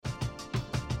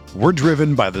We're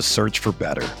driven by the search for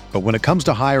better. But when it comes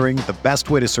to hiring, the best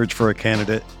way to search for a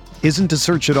candidate isn't to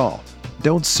search at all.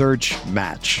 Don't search,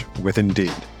 match with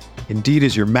Indeed. Indeed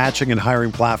is your matching and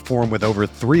hiring platform with over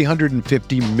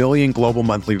 350 million global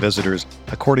monthly visitors,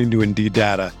 according to Indeed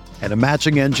data, and a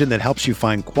matching engine that helps you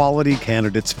find quality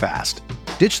candidates fast.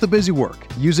 Ditch the busy work.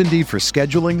 Use Indeed for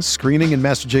scheduling, screening, and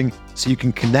messaging so you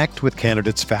can connect with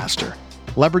candidates faster.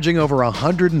 Leveraging over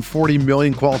 140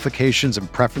 million qualifications and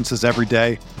preferences every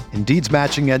day, Indeed's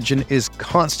matching engine is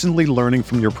constantly learning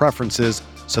from your preferences,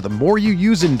 so the more you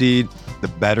use Indeed, the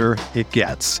better it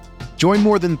gets. Join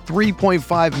more than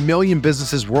 3.5 million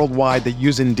businesses worldwide that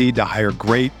use Indeed to hire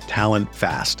great talent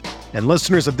fast. And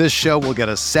listeners of this show will get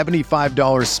a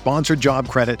 $75 sponsored job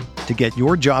credit to get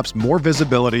your jobs more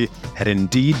visibility at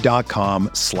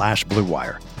Indeed.com/Blue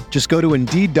Wire. Just go to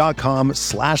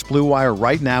Indeed.com/Blue Wire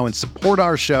right now and support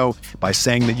our show by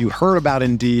saying that you heard about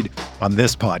Indeed on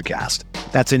this podcast.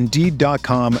 That's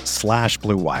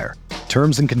Indeed.com/Blue Wire.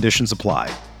 Terms and conditions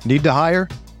apply. Need to hire?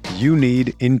 You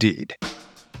need Indeed.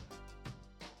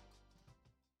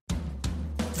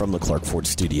 From the Clark Ford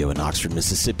Studio in Oxford,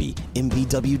 Mississippi,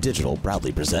 MVW Digital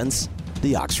proudly presents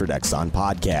the Oxford Exxon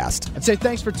Podcast. I'd say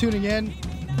thanks for tuning in,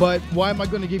 but why am I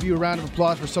going to give you a round of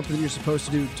applause for something that you're supposed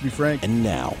to do, to be frank? And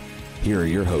now, here are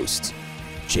your hosts,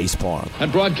 Chase Parham.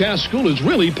 And broadcast school has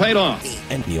really paid off.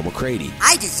 And Neil McCready.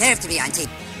 I deserve to be on TV.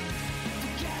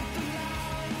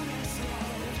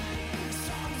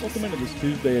 Welcome into this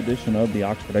Tuesday edition of the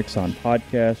Oxford Exxon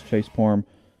Podcast. Chase Parham,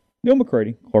 Neil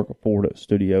McCready, Clark Ford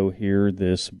Studio here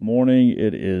this morning.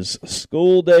 It is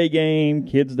school day game,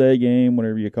 kids day game,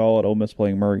 whatever you call it. Ole Miss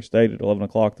playing Murray State at 11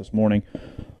 o'clock this morning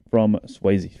from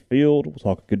Swayze Field. We'll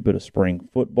talk a good bit of spring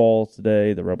football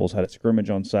today. The Rebels had a scrimmage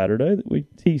on Saturday that we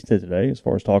teased today as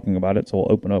far as talking about it, so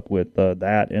we'll open up with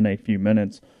that in a few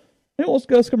minutes. And we'll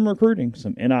discuss some recruiting,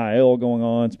 some NIL going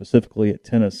on, specifically at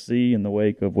Tennessee in the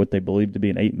wake of what they believe to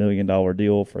be an $8 million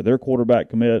deal for their quarterback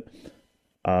commit.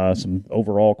 Some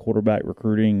overall quarterback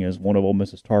recruiting is one of Ole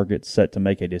Miss's targets, set to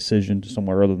make a decision to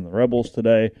somewhere other than the Rebels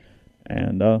today.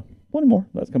 And plenty more.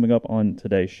 That's coming up on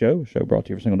today's show. A show brought to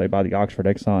you every single day by the Oxford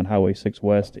Exxon, Highway 6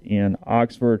 West in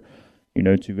Oxford. You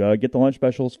know, to get the lunch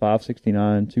specials,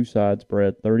 $5.69, 2 sides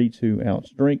bread,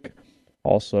 32-ounce drink.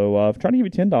 Also, trying to give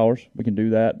you $10. We can do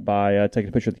that by taking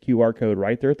a picture of the QR code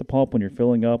right there at the pump when you're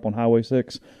filling up on Highway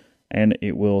 6, and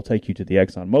it will take you to the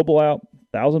Exxon mobile app.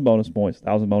 1,000 bonus points.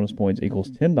 1,000 bonus points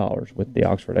equals $10 with the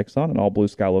Oxford Exxon and all Blue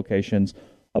Sky locations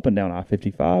up and down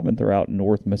I-55 and throughout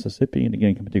North Mississippi. And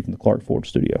again, coming to you from the Clark Ford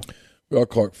Studio. We are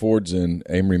Clark Ford's in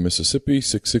Amory, Mississippi.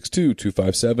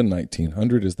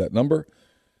 662-257-1900 is that number.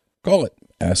 Call it.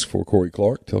 Ask for Corey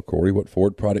Clark. Tell Corey what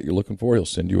Ford product you're looking for. He'll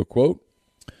send you a quote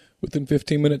within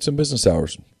 15 minutes in business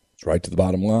hours. It's right to the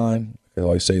bottom line. I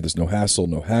always say there's no hassle,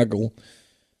 no haggle.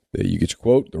 You get your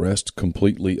quote. The rest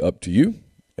completely up to you.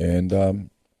 And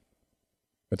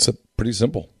it's pretty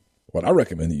simple. What I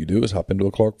recommend that you do is hop into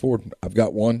a Clark Ford. I've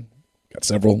got one, got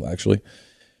several actually,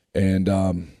 and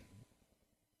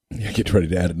get ready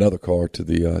to add another car to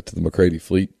the McCready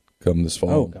fleet come this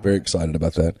fall. Very excited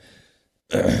about that.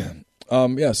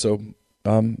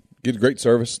 Get great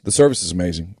service. The service is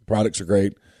amazing. The products are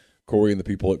great. Corey and the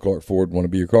people at Clark Ford want to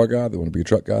be your car guy. They want to be your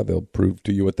truck guy. They'll prove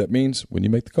to you what that means when you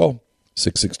make the call.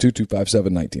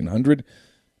 662-257-1900.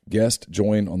 Guest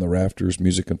join on the Rafters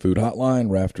Music and Food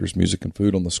Hotline. Rafters Music and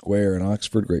Food on the Square in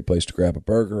Oxford. Great place to grab a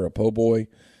burger, a po' boy,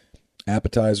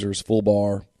 appetizers, full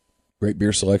bar, great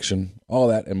beer selection, all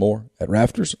that and more at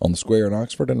Rafters on the Square in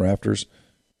Oxford and Rafters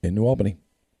in New Albany.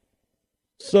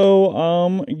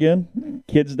 So, again,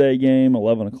 Kids Day game,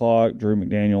 11 o'clock. Drew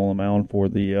McDaniel on the mound for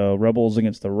the Rebels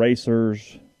against the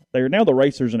Racers. They are now the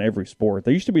Racers in every sport.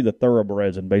 They used to be the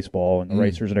Thoroughbreds in baseball and the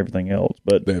Racers and everything else.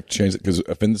 But they have to change it because it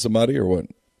offended somebody or what?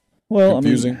 Well,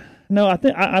 confusing? No, I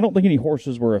don't think any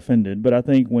horses were offended, but I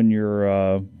think when you're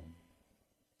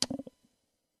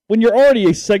already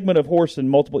a segment of horse and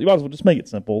multiple, you might as well just make it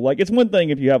simple. Like, it's one thing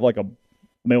if you have like a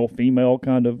male-female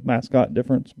kind of mascot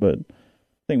difference, but I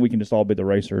think we can just all be the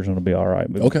Racers and it'll be all right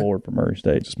moving forward for Murray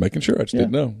State. Just making sure. I just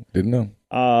didn't know.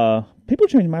 People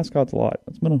change mascots a lot.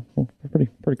 It's been a pretty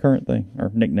current thing, or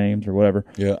nicknames or whatever.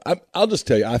 Yeah, I'll just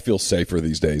tell you, I feel safer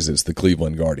these days. It's the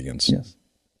Cleveland Guardians. Yes.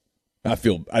 I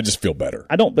just feel better.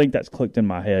 I don't think that's clicked in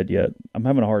my head yet. I'm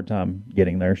having a hard time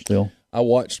getting there still. I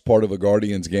watched part of a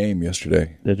Guardians game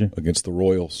yesterday. Did you? Against the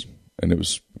Royals, and it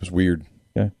was weird.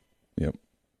 Okay. Yep.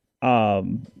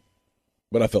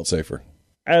 But I felt safer.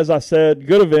 As I said,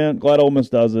 good event. Glad Ole Miss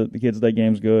does it. The Kids Day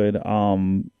game's good.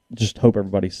 Just hope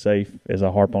everybody's safe, as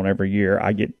I harp on every year.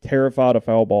 I get terrified of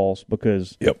foul balls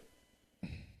because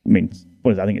I mean,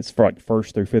 what is it? I think it's for like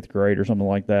first through fifth grade or something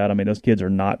like that. I mean, those kids are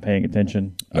not paying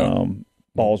attention. No.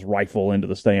 Balls rifle into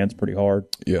the stands pretty hard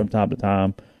Yeah. from time to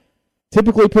time.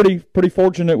 Typically pretty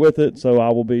fortunate with it, so I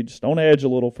will be just on edge a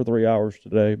little for 3 hours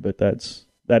today, but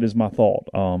that is my thought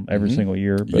every single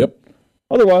year. But Yep.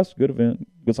 otherwise, good event.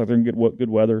 Looks like they're going to get good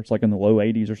weather. It's like in the low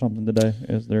 80s or something today.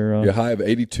 Is there? Yeah, high of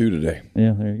 82 today.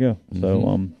 Yeah, there you go. So,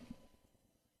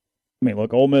 I mean,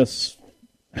 look, Ole Miss.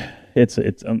 It's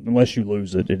unless you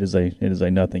lose it, it is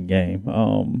a nothing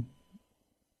game.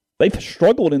 They've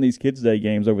struggled in these Kids Day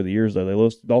games over the years, though. They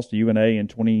lost to UNA in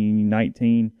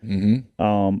 2019.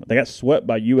 They got swept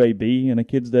by UAB in a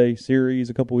Kids Day series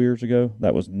a couple years ago.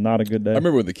 That was not a good day. I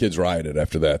remember when the kids rioted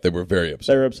after that. They were very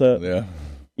upset. They were upset. Yeah.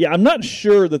 Yeah, I'm not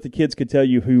sure that the kids could tell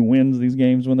you who wins these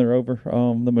games when they're over,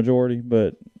 the majority,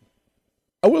 but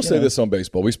I will say this on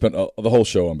baseball. We spent the whole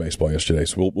show on baseball yesterday,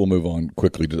 so we'll move on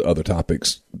quickly to other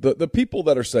topics. The people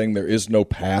that are saying there is no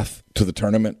path to the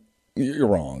tournament, you're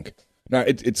wrong. Now,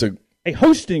 it's a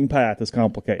hosting path is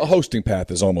complicated. A hosting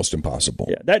path is almost impossible.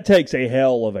 Yeah, that takes a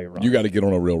hell of a run. You got to get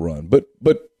on a real run. But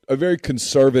a very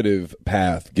conservative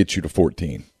path gets you to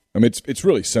 14. I mean, it's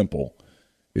really simple.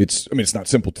 It's not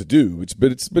simple to do.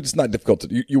 But it's not difficult to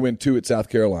do. You win 2 at South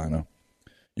Carolina.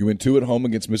 You win 2 at home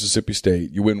against Mississippi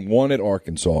State. You win 1 at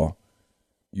Arkansas.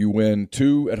 You win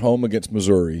 2 at home against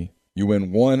Missouri. You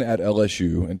win 1 at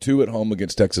LSU and 2 at home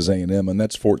against Texas A&M, and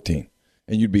that's 14.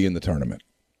 And you'd be in the tournament.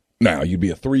 Now, you'd be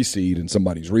a 3 seed in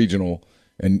somebody's regional,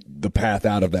 and the path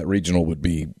out of that regional would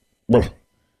be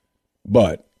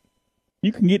but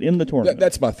you can get in the tournament.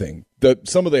 That's my thing.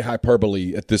 Some of the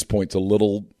hyperbole at this point is a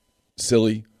little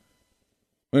silly.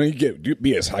 I mean, you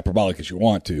be as hyperbolic as you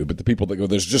want to, but the people that go,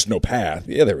 there's just no path.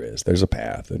 Yeah, there is. There's a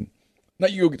path. And now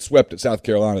you go get swept at South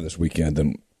Carolina this weekend,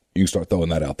 then you can start throwing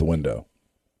that out the window.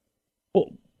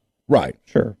 Well, right.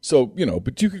 Sure. So,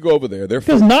 but you could go over there.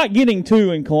 Because not getting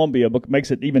 2 in Columbia makes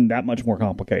it even that much more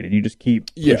complicated. You just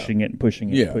keep pushing it and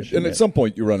pushing it and pushing it. And at some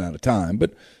point you run out of time.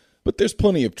 But there's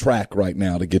plenty of track right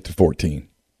now to get to 14.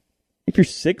 If you're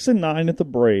 6-9 at the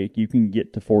break, you can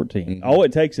get to 14. Mm-hmm. All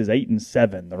it takes is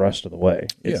 8-7 the rest of the way.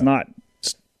 It's not.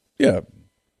 Yeah.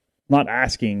 Not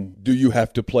asking. Do you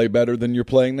have to play better than you're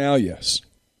playing now? Yes.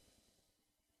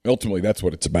 Ultimately, that's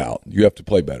what it's about. You have to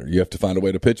play better. You have to find a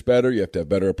way to pitch better. You have to have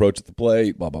better approach at the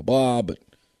plate. Blah blah blah. But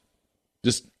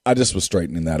I just was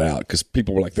straightening that out because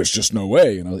people were like, "There's just no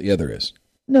way." And I was like, yeah, there is.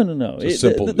 No.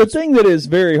 The thing that is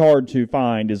very hard to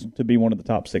find is to be one of the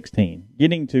top 16.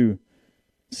 Getting to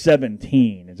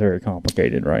 17 is very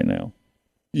complicated right now.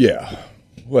 Yeah.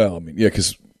 Well,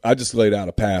 because I just laid out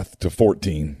a path to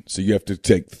 14, so you have to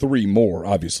take 3 more,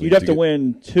 obviously. You'd have to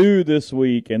win 2 this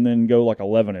week and then go like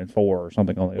 11-4 or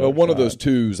something on the other Well, one side. of those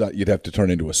 2s you'd have to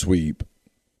turn into a sweep.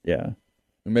 Yeah.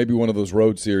 And maybe one of those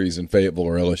road series in Fayetteville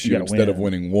or LSU, instead of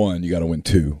winning 1, you got to win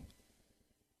 2.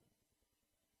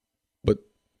 But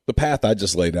the path I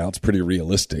just laid out is pretty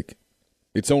realistic.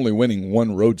 It's only winning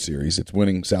 1 road series. It's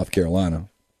winning South Carolina.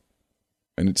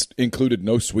 And it's included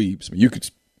no sweeps. I mean, you could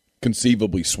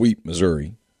conceivably sweep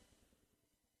Missouri.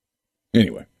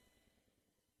 Anyway.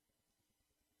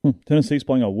 Tennessee's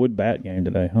playing a wood bat game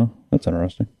today, huh? That's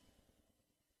interesting.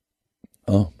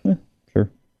 Oh. Yeah,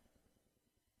 sure.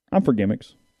 I'm for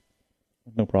gimmicks.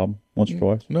 No problem. Once or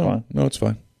twice. No, it's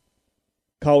fine.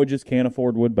 Colleges can't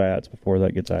afford wood bats before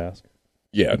that gets asked.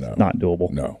 Yeah, it's not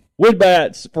doable. No. Wood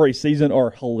bats for a season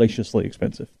are hellaciously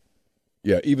expensive.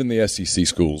 Yeah, even the SEC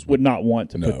schools would not want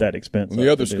to put that expense. And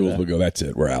the other schools would go, that's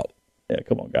it, we're out. Yeah,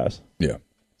 come on, guys. Yeah.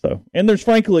 So, and there's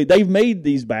frankly, they've made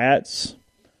these bats.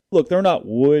 Look, they're not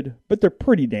wood, but they're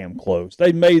pretty damn close.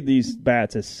 They've made these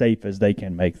bats as safe as they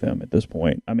can make them at this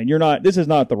point. I mean, this is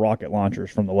not the rocket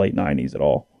launchers from the late 90s at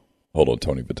all. Hold on,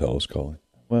 Tony Vitello's calling.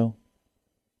 Well,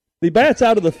 the bats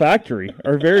out of the factory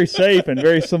are very safe and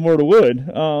very similar to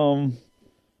wood.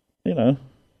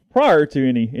 Prior to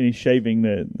any shaving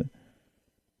that.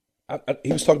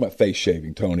 He was talking about face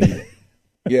shaving, Tony.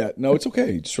 Yeah, no, it's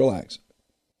okay. Just relax.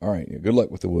 All right. Yeah, good luck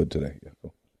with the wood today. Yeah,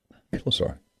 cool.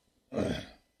 Sorry.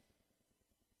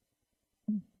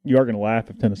 You are going to laugh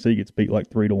if Tennessee gets beat like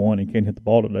 3-1 and can't hit the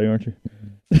ball today, aren't you?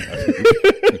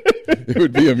 It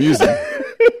would be amusing.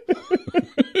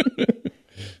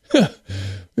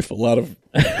 If a lot of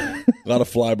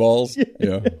fly balls.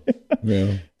 Yeah.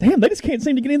 Damn, they just can't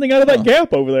seem to get anything out of that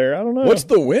gap over there. I don't know. What's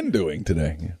the wind doing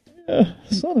today?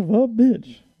 Son of a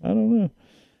bitch. I don't know.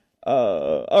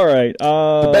 All right.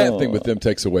 The bad thing with them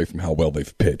takes away from how well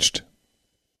they've pitched.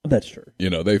 That's true.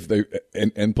 They've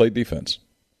and played defense.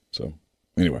 So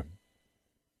anyway,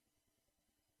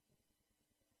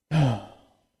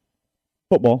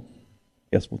 football.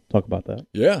 Guess we'll talk about that.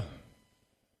 Yeah.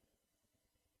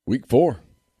 Week 4.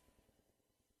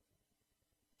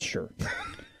 Sure.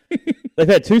 They've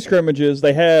had 2 scrimmages.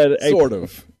 They had Sort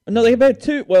of. No, they've had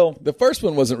 2. Well, The first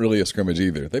one wasn't really a scrimmage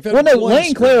either. They've had no, one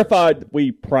Lane scrimmage. clarified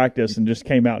we practiced and just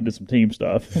came out and did some team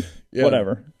stuff. Yeah.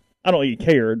 Whatever. I don't think he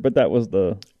cared, but that was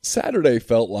the... Saturday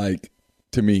felt like,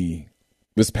 to me,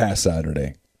 this past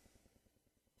Saturday,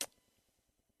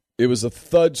 it was a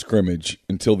thud scrimmage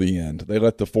until the end. They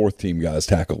let the 4th team guys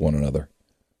tackle one another.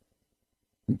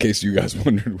 In case you guys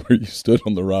wondered where you stood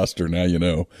on the roster, now you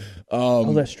know.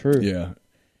 oh, that's true. Yeah.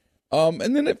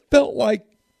 And then it felt like,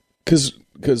 because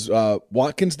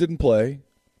Watkins didn't play,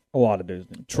 A lot of dudes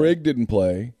didn't. Trigg didn't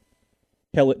play.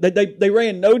 Kelly, they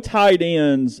ran no tight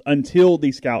ends until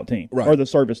the scout team Right. or the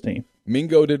service team.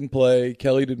 Mingo didn't play.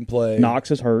 Kelly didn't play.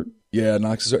 Knox is hurt. Yeah,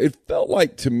 Knox is. It felt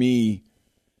like to me,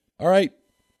 all right,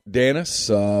 Dennis,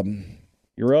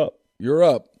 You're up. you're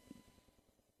up.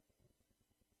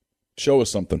 Show us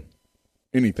something.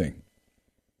 Anything.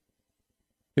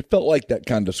 It felt like that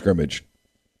kind of scrimmage.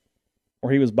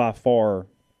 Or he was by far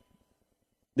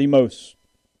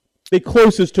the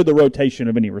closest to the rotation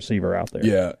of any receiver out there.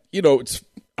 Yeah.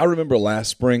 I remember last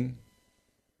spring,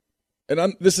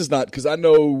 and this is not, because I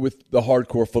know with the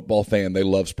hardcore football fan, they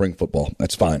love spring football.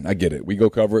 That's fine. I get it. We go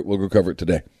cover it. We'll go cover it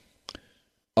today.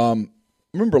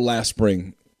 Remember last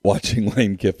spring watching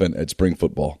Lane Kiffin at spring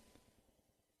football.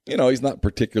 He's not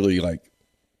particularly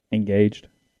Engaged.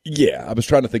 Yeah, I was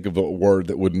trying to think of a word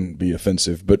that wouldn't be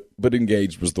offensive, but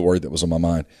engaged was the word that was on my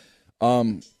mind.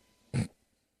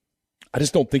 I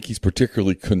just don't think he's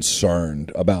particularly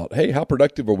concerned about, hey, how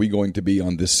productive are we going to be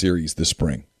on this series this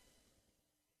spring?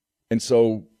 And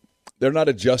so they're not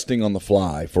adjusting on the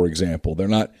fly, for example. They're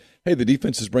not, hey, the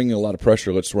defense is bringing a lot of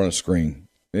pressure, let's run a screen.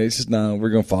 It's just, no,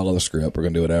 we're going to follow the script. We're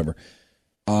going to do whatever.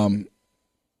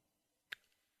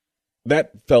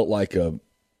 That felt like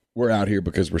we're out here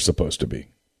because we're supposed to be.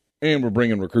 And we're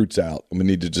bringing recruits out, and we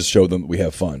need to just show them that we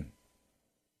have fun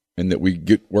and that we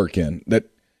get work in. That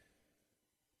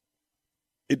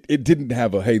it didn't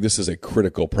have a, hey, this is a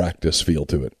critical practice feel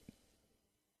to it.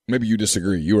 Maybe you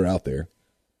disagree. You were out there.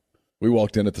 We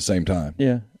walked in at the same time.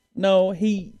 Yeah. No,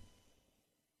 the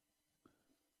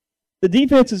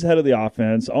defense is ahead of the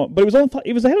offense, but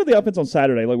it was ahead of the offense on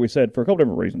Saturday, like we said, for a couple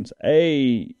different reasons.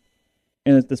 And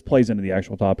this plays into the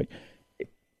actual topic.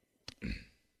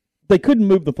 They couldn't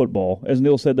move the football. As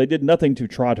Neil said, they did nothing to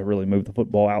try to really move the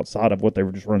football outside of what they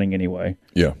were just running anyway.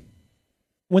 Yeah.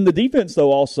 When the defense,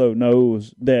 though, also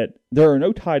knows that there are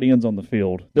no tight ends on the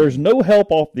field, there's no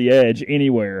help off the edge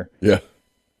anywhere. Yeah.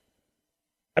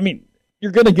 I mean,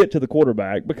 you're going to get to the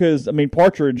quarterback because,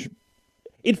 Partridge,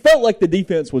 it felt like the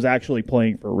defense was actually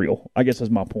playing for real, I guess is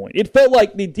my point. It felt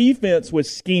like the defense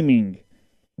was scheming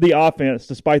the offense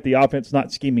despite the offense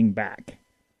not scheming back.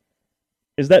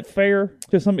 Is that fair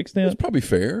to some extent? It's probably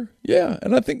fair. Yeah.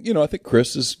 And I think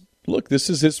Chris this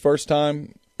is his first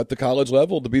time at the college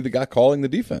level to be the guy calling the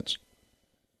defense.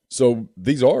 So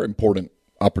these are important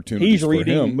opportunities He's for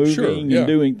reading, him. moving, Sure, yeah. and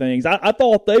doing things. I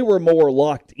thought they were more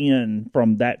locked in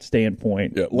from that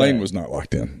standpoint. Yeah, Lane was not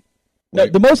locked in. No,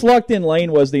 the most locked in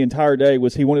Lane was the entire day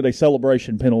was he wanted a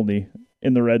celebration penalty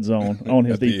in the red zone on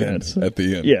his defense. At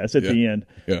the end. Yes, at the end.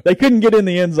 Yeah. They couldn't get in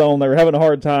the end zone. They were having a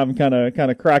hard time kind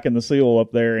of cracking the seal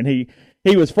up there, and he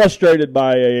was frustrated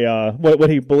by a what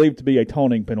he believed to be a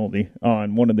taunting penalty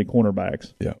on one of the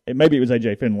cornerbacks. Yeah. Maybe it was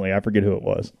A.J. Finley. I forget who it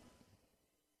was.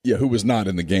 Yeah, who was not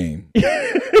in the game.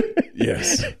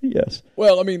 Yes. Yes.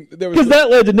 Well, there was Because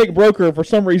that led to Nick Broker, for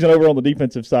some reason, over on the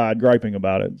defensive side, griping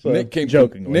about it. So, Nick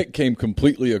came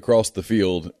completely across the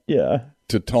field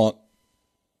to taunt,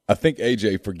 I think,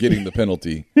 AJ for getting the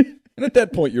penalty. And at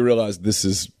that point, you realize this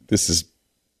is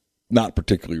not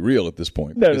particularly real at this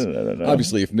point. No.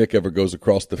 Obviously, if Nick ever goes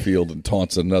across the field and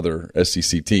taunts another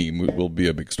SEC team, it will be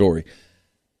a big story.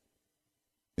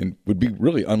 And would be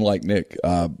really unlike Nick,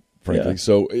 frankly. Yeah.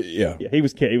 So, yeah. He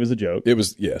was a joke. It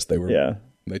was, yes, they were. Yeah.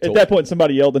 They At told that point,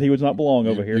 somebody yelled that he would not belong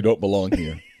over here. You don't belong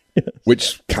here. Yes.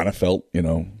 Which kind of felt,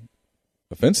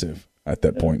 offensive at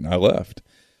that point, and I left.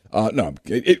 No,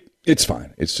 it's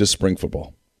fine. It's just spring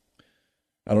football.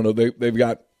 I don't know.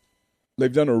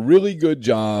 They've done a really good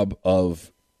job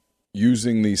of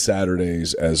using these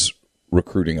Saturdays as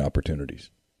recruiting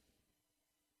opportunities.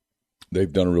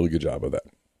 They've done a really good job of that,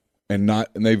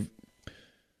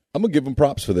 I'm gonna give them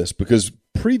props for this because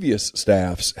previous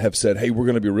staffs have said, "Hey, we're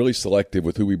going to be really selective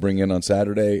with who we bring in on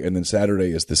Saturday," and then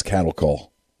Saturday is this cattle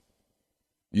call.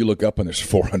 You look up and there's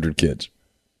 400 kids.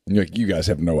 And you're like, you guys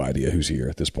have no idea who's here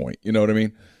at this point. You know what I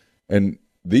mean? And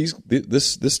this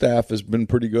staff has been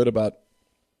pretty good about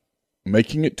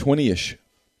making it 20-ish.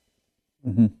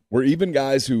 Mm-hmm. Where even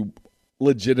guys who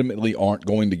legitimately aren't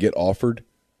going to get offered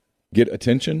get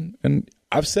attention. And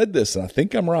I've said this, and I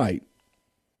think I'm right.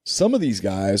 Some of these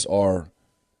guys are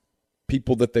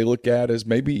people that they look at as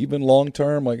maybe even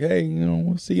long-term, like, hey,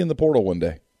 we'll see you in the portal one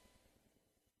day.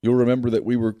 You'll remember that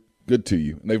we were good to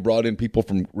you. And they've brought in people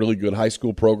from really good high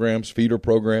school programs, feeder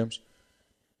programs,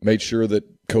 made sure that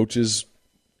coaches,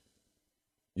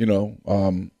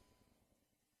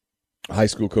 high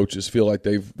school coaches feel like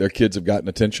their kids have gotten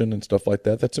attention and stuff like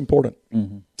that. That's important.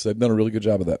 Mm-hmm. So they've done a really good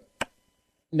job of that.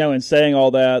 Now, in saying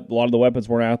all that, a lot of the weapons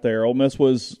weren't out there. Ole Miss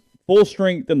was full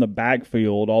strength in the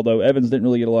backfield, although Evans didn't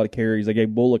really get a lot of carries. They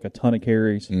gave Bullock a ton of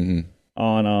carries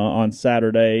on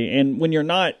Saturday. And when you're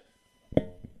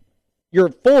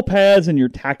full pads and you're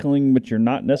tackling, but you're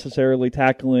not necessarily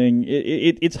tackling,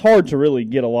 it's hard to really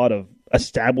get a lot of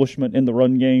establishment in the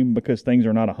run game because things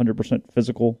are not 100%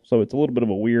 physical. So it's a little bit of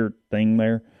a weird thing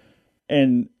there.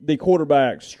 And the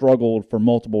quarterback struggled for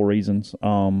multiple reasons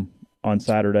on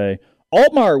Saturday.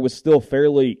 Altmaier was still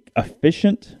fairly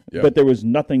efficient, but there was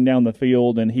nothing down the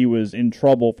field, and he was in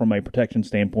trouble from a protection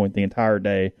standpoint the entire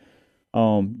day.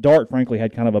 Dart, frankly,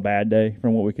 had kind of a bad day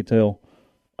from what we could tell.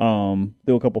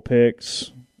 Threw a couple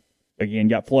picks. Again,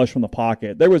 got flushed from the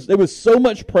pocket. There was so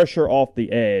much pressure off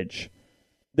the edge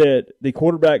that the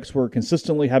quarterbacks were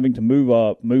consistently having to move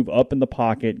up in the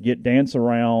pocket, dance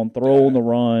around, throw on the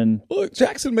run. Look,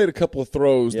 Jackson made a couple of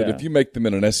throws that if you make them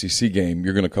in an SEC game,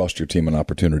 you're going to cost your team an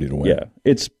opportunity to win. Yeah,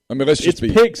 it's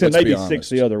picks and maybe six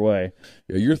the other way.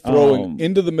 Yeah, you're throwing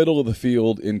into the middle of the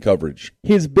field in coverage.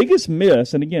 His biggest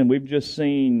miss, and again, we've just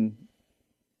seen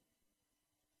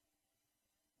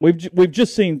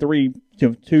three,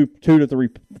 two to three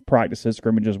practices,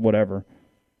 scrimmages, whatever,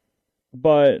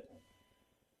 but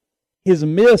his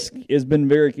miss has been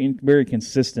very, very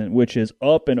consistent, which is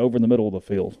up and over the middle of the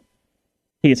field.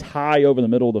 He is high over the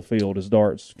middle of the field as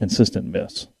Dart's consistent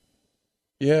miss.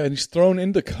 Yeah, and he's thrown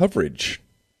into coverage,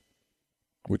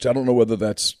 which I don't know whether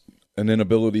that's an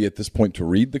inability at this point to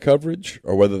read the coverage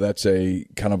or whether that's a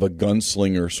kind of a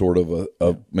gunslinger sort of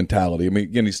a mentality. I mean,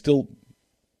 again, it's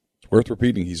worth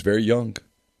repeating, he's very young.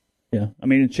 Yeah, I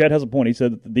mean, Chet has a point. He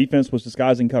said that the defense was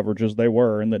disguising coverage as they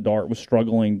were, and that Dart was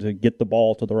struggling to get the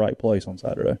ball to the right place on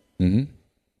Saturday. Mm-hmm.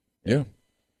 Yeah.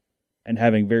 And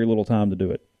having very little time to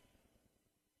do it.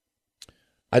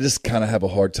 I just kind of have a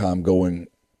hard time going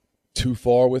too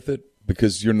far with it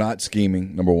because you're not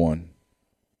scheming, number one.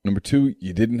 Number two,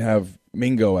 you didn't have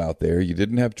Mingo out there. You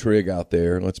didn't have Trigg out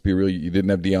there. Let's be real, you didn't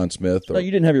have Deion Smith or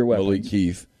you didn't have your weapons. Malik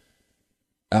Heath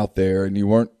out there, and you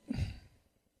weren't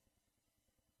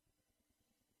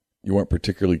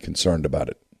particularly concerned about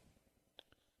it.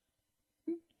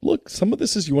 Look, some of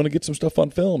this is you want to get some stuff on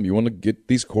film. You want to get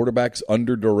these quarterbacks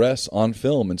under duress on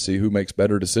film and see who makes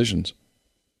better decisions.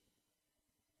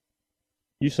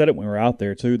 You said it when we were out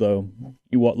there, too, though.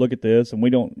 You look at this, and we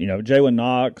don't, Jalen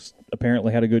Knox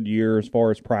apparently had a good year as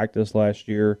far as practice last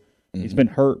year. Mm-hmm. He's been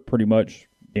hurt pretty much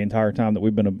the entire time that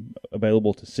we've been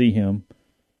available to see him.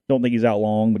 Don't think he's out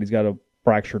long, but he's got a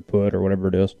fractured foot or whatever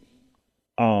it is.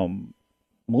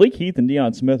 Malik Heath and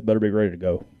Deion Smith better be ready to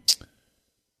go.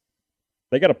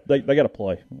 They got to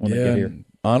play when they get here.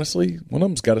 Honestly, one of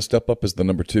them's got to step up as the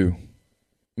number two.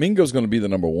 Mingo's going to be the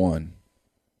number one.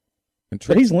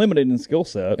 But he's limited in skill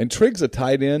set. And Trigg's a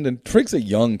tight end, and Trigg's a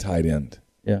young tight end.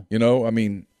 Yeah.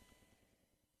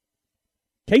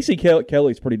 Casey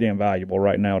Kelly's pretty damn valuable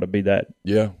right now to be that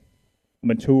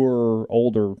mature,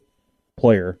 older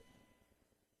player.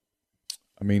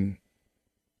 I think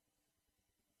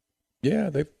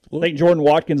Jordan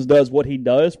Watkins does what he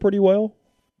does pretty well,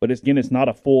 but it's not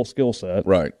a full skill set.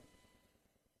 Right.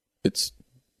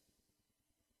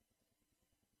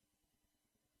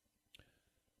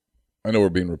 I know we're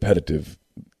being repetitive.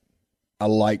 I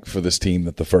like for this team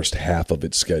that the first half of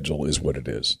its schedule is what it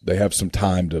is. They have some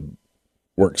time to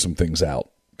work some things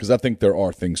out because I think there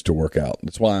are things to work out.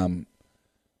 That's why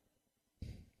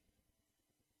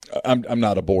I'm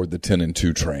not aboard the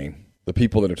 10-2 train. The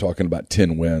people that are talking about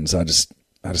 10 wins, I just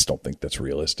don't think that's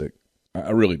realistic.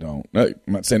 I really don't. I'm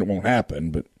not saying it won't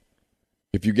happen, but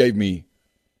if you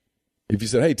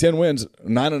said, hey, 10 wins,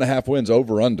 9.5 wins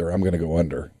over under, I'm going to go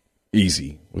under.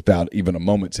 Easy, without even a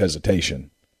moment's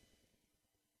hesitation.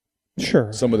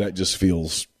 Sure. Some of that just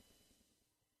feels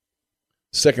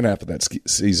second half of that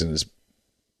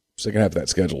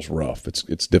schedule is rough.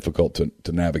 It's difficult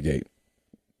to navigate.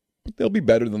 But they'll be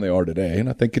better than they are today, and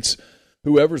I think it's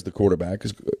whoever's the quarterback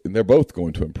and they're both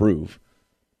going to improve.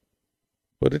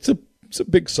 But it's a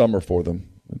big summer for them.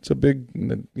 It's a big,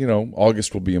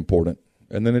 August will be important.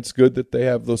 And then it's good that they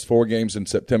have those 4 games in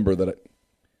September that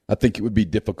I think it would be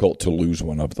difficult to lose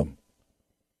one of them.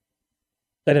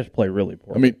 They'd have to play really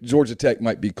poor. I mean, Georgia Tech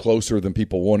might be closer than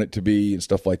people want it to be and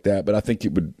stuff like that, but I think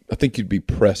you'd be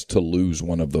pressed to lose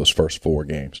one of those first 4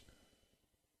 games.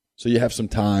 So you have some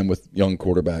time with young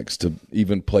quarterbacks to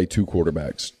even play 2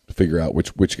 quarterbacks to figure out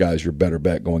which guy's your better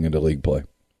bet going into league play.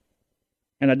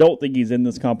 And I don't think he's in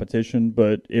this competition,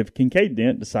 but if Kincaid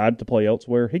Dent decided to play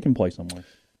elsewhere, he can play somewhere.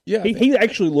 Yeah, he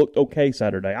actually looked okay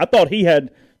Saturday. I thought he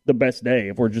had the best day.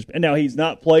 And now he's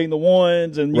not playing the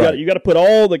ones, and you got to put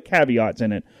all the caveats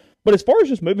in it. But as far as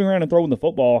just moving around and throwing the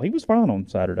football, he was fine on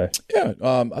Saturday. Yeah,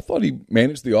 I thought he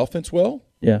managed the offense well.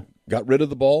 Yeah, got rid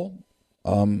of the ball.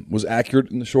 Was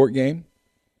accurate in the short game.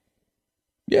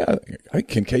 Yeah, I think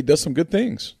Kincaid does some good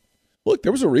things. Look,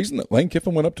 there was a reason that Lane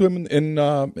Kiffin went up to him in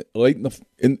late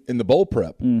in the bowl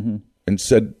prep and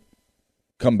said,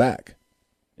 "Come back."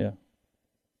 Yeah,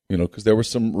 because there were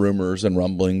some rumors and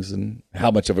rumblings, and how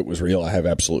much of it was real, I have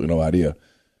absolutely no idea.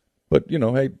 But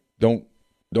hey, don't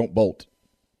bolt.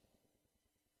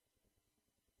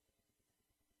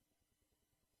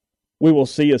 We will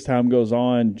see as time goes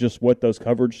on just what those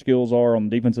coverage skills are on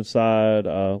the defensive side.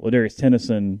 Ladarius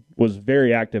Tennyson was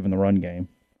very active in the run game,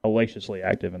 hellaciously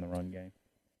active in the run game.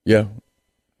 Yeah,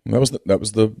 that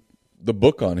was the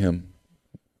book on him,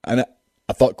 and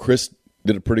I thought Chris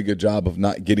did a pretty good job of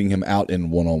not getting him out in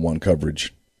one-on-one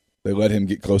coverage. They let him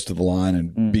get close to the line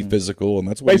and be physical, and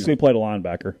that's what basically played a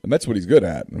linebacker, and that's what he's good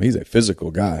at. I mean, he's a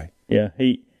physical guy. Yeah,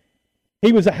 He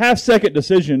was a half-second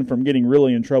decision from getting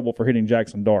really in trouble for hitting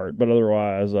Jackson Dart, but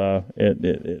otherwise,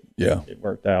 it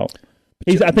worked out.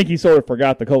 I think he sort of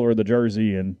forgot the color of the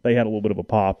jersey, and they had a little bit of a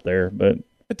pop there. But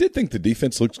I did think the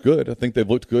defense looks good. I think they've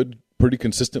looked good pretty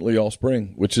consistently all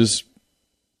spring, which is,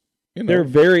 they're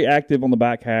very active on the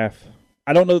back half.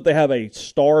 I don't know that they have a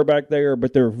star back there,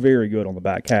 but they're very good on the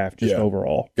back half just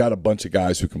overall. Got a bunch of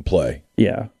guys who can play.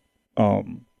 Yeah.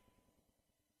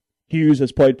 Hughes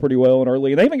has played pretty well in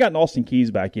early. They haven't gotten Austin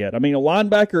Keys back yet. I mean, a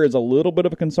linebacker is a little bit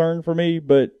of a concern for me,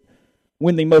 but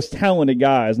when the most talented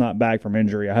guy is not back from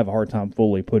injury, I have a hard time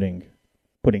fully putting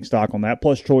stock on that.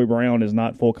 Plus, Troy Brown is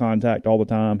not full contact all the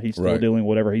time. He's still dealing with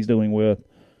whatever he's dealing with.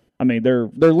 I mean, they're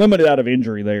limited out of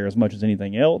injury there as much as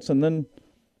anything else. And then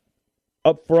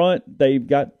up front, they've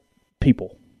got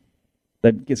people.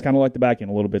 It's kind of like the back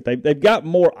end a little bit. They've got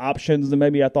more options than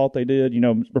maybe I thought they did.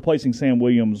 Replacing Sam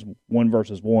Williams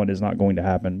 1-versus-1 is not going to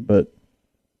happen. But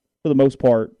for the most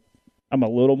part, I'm a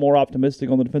little more optimistic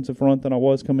on the defensive front than I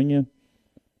was coming in.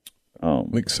 I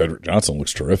think Cedric Johnson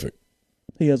looks terrific.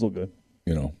 He has looked good.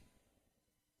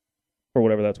 For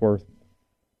whatever that's worth.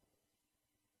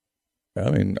 I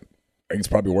mean, I think it's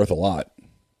probably worth a lot.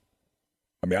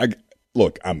 I mean,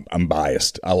 I'm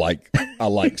biased. I like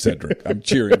Cedric. I'm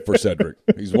cheering for Cedric.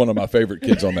 He's one of my favorite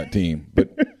kids on that team.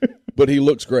 But he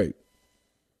looks great.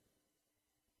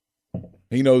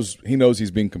 He knows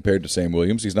he's being compared to Sam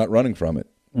Williams. He's not running from it.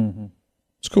 Mm-hmm.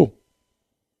 It's cool.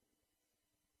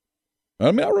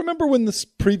 I mean, I remember when this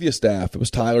previous staff, it was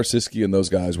Tyler Siskey and those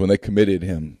guys, when they committed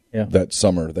him that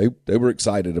summer, they were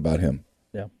excited about him.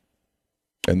 Yeah.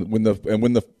 And when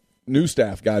the new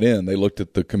staff got in, they looked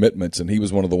at the commitments, and he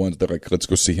was one of the ones that let's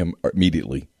go see him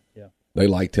immediately. Yeah. They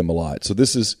liked him a lot. So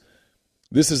this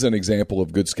is an example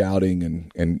of good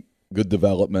scouting and good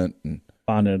development and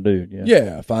finding a dude. Yeah.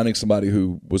 Yeah, finding somebody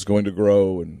who was going to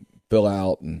grow and fill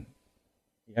out, and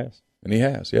he has. And he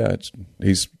has, yeah.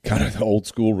 He's kind of the old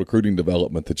school recruiting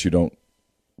development that you don't.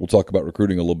 We'll talk about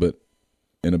recruiting a little bit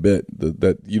in a bit.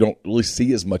 That you don't really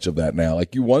see as much of that now.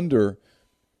 Like, you wonder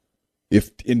if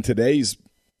in today's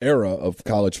era of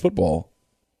college football,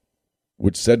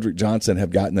 would Cedric Johnson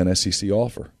have gotten an SEC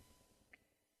offer?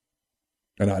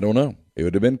 And I don't know. It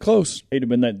would have been close. He'd have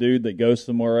been that dude that goes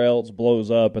somewhere else, blows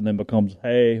up, and then becomes,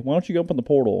 hey, why don't you go up in the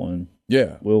portal and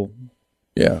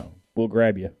we'll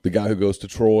grab you. The guy who goes to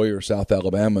Troy or South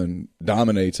Alabama and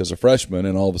dominates as a freshman,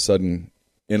 and all of a sudden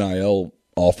NIL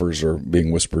offers are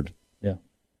being whispered. Yeah.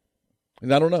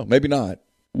 And I don't know. Maybe not.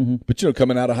 Mm-hmm. But,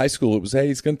 coming out of high school, it was, hey,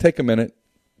 it's going to take a minute.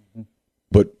 Mm-hmm.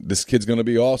 But this kid's going to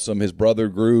be awesome. His brother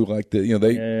grew like the,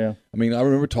 Yeah. I mean, I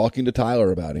remember talking to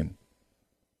Tyler about him.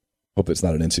 Hope it's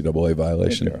not an NCAA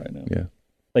violation. Right now. Yeah.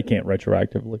 They can't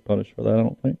retroactively punish for that, I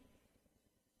don't think.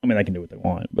 I mean, they can do what they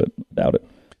want, but I doubt it.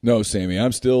 No, Sammy,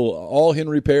 I'm still all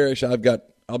Henry Parrish.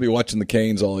 I'll be watching the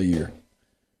Canes all year.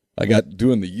 I got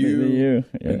doing the U.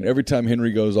 Yeah. And every time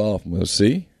Henry goes off, I'm going to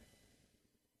see.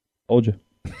 Told you.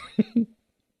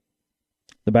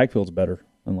 The backfield's better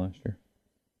than last year.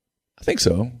 I think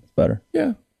so. It's better.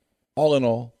 Yeah. All in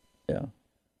all. Yeah.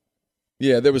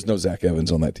 Yeah, there was no Zach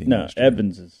Evans on that team. No,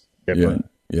 Evans is different.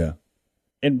 Yeah.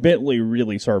 And Bentley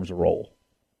really serves a role.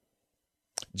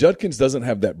 Judkins doesn't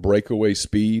have that breakaway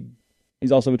speed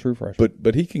He's also a true freshman.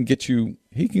 But he can get you.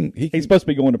 He's supposed to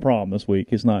be going to prom this week.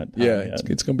 He's not. Yeah,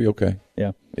 it's going to be okay.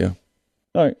 Yeah. Yeah.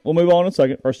 All right, we'll move on in a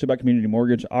second. First two by Community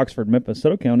Mortgage, Oxford, Memphis,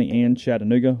 Soto County, and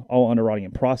Chattanooga. All underwriting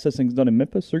and processing is done in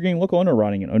Memphis. They're getting local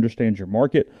underwriting and understands your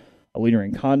market. A leader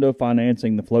in condo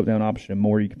financing, the float down option, and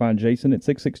more. You can find Jason at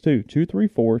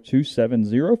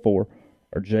 662-234-2704 or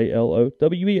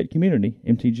JLOWE at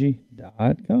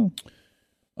communitymtg.com.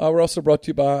 We're also brought to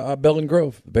you by Bell and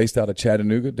Grove, based out of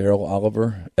Chattanooga. Daryl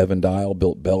Oliver, Evan Dial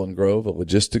built Bell and Grove, a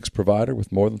logistics provider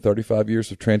with more than 35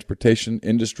 years of transportation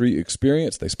industry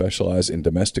experience. They specialize in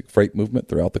domestic freight movement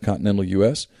throughout the continental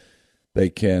U.S. They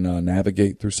can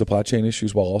navigate through supply chain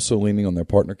issues while also leaning on their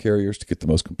partner carriers to get the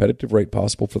most competitive rate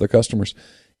possible for their customers.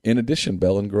 In addition,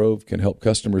 Bell and Grove can help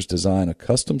customers design a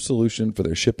custom solution for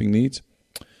their shipping needs.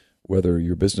 Whether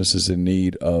your business is in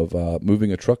need of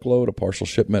moving a truckload, a partial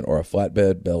shipment, or a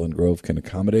flatbed, Bell and Grove can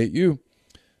accommodate you.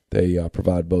 They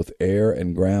provide both air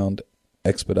and ground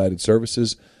expedited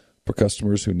services for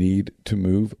customers who need to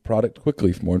move product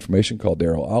quickly. For more information, call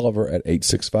Daryl Oliver at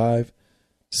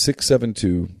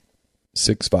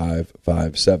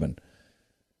 865-672-6557.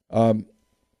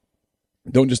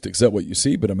 Don't just accept what you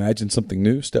see, but imagine something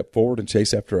new. Step forward and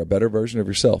chase after a better version of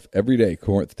yourself. Every day,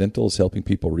 Corinth Dental is helping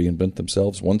people reinvent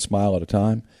themselves one smile at a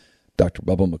time. Dr.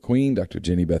 Bubba McQueen, Dr.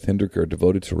 Jenny Beth Hendrick are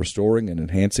devoted to restoring and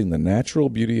enhancing the natural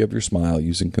beauty of your smile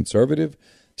using conservative,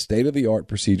 state-of-the-art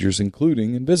procedures,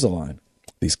 including Invisalign.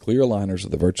 These clear aligners are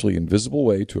the virtually invisible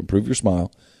way to improve your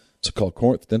smile. So call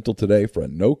Corinth Dental today for a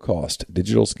no-cost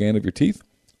digital scan of your teeth.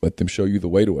 Let them show you the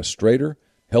way to a straighter,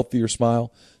 healthier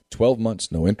smile. 12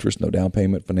 months, no interest, no down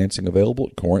payment, financing available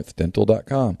at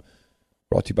corinthdental.com.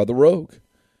 Brought to you by The Rogue.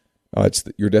 It's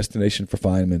your destination for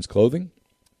fine men's clothing.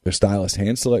 Their stylists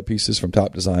hand-select pieces from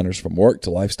top designers. From work to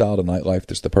lifestyle to nightlife,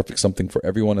 there's the perfect something for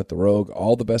everyone at The Rogue.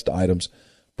 All the best items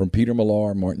from Peter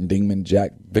Millar, Martin Dingman,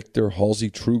 Jack Victor, Halsey,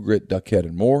 True Grit, Duckhead,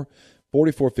 and more.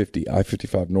 4450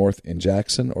 I-55 North in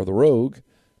Jackson or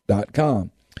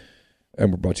therogue.com. And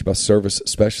we're brought to you by Service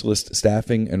Specialist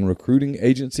Staffing and Recruiting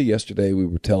Agency. Yesterday we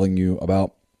were telling you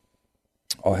about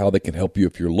how they can help you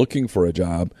if you're looking for a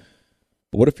job.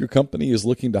 But what if your company is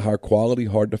looking to hire quality,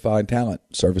 hard-to-find talent?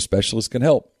 Service Specialists can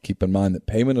help. Keep in mind that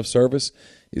payment of service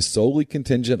is solely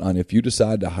contingent on if you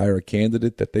decide to hire a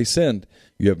candidate that they send.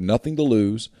 You have nothing to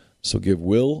lose, so give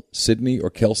Will, Sydney, or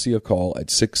Kelsey a call at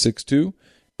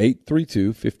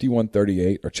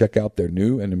 662-832-5138 or check out their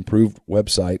new and improved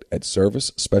website at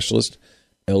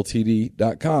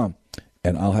servicespecialistltd.com.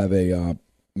 And I'll have a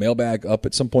mailbag up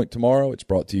at some point tomorrow. It's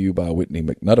brought to you by Whitney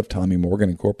McNutt of Tommy Morgan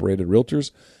Incorporated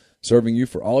Realtors, serving you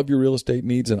for all of your real estate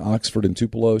needs in Oxford and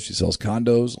Tupelo. She sells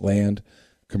condos, land,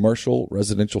 commercial,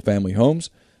 residential family homes.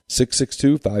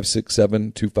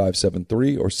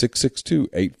 662-567-2573 or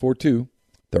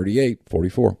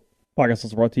 662-842-3844. Podcast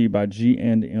is brought to you by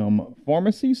G&M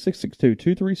Pharmacy,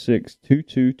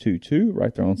 662-236-2222,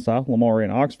 right there on South Lamar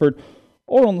in Oxford,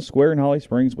 or on the square in Holly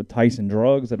Springs with Tyson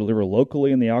Drugs that deliver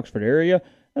locally in the Oxford area,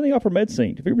 and they offer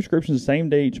MedSync to fill prescriptions the same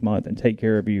day each month and take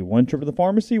care of you. One trip to the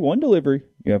pharmacy, one delivery.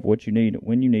 You have what you need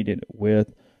when you need it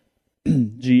with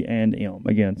G&M.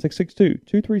 Again,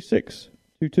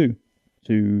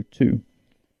 662-236-2222.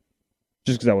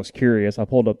 Just because I was curious, I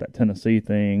pulled up that Tennessee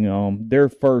thing. Their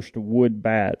first wood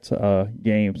bat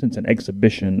game since an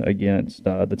exhibition against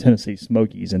the Tennessee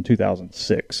Smokies in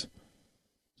 2006.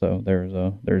 So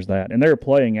there's that, and they're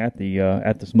playing at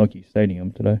the Smoky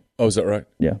Stadium today. Oh, is that right?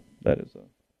 Yeah, that is correct.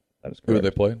 Who are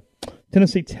they playing?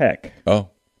 Tennessee Tech. Oh,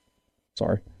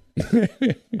 sorry.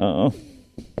 My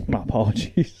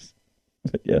apologies.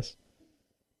 But yes,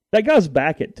 that guy's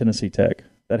back at Tennessee Tech.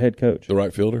 That head coach, the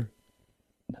right fielder.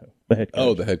 The head coach.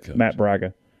 Oh, the head coach. Matt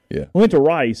Braga. Yeah. Went to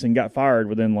Rice and got fired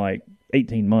within like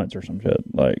 18 months or some shit.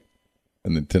 Like,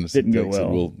 and then Tennessee didn't go well. Said,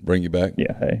 we'll bring you back.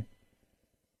 Yeah, hey.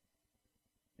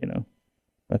 You know,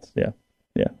 that's, yeah.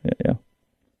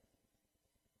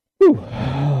 Whew.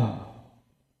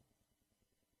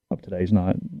 Hope today's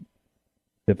not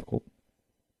difficult.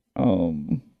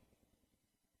 If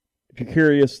you're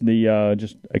curious,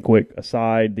 just a quick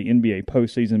aside, the NBA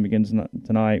postseason begins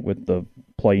tonight with the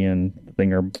play-in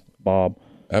thinger, Bob.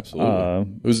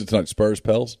 Absolutely. Who's it tonight? Spurs,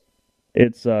 Pels?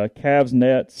 It's Cavs,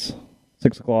 Nets,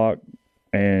 6 o'clock,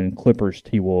 and Clippers,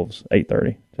 T-Wolves,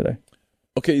 8:30 today.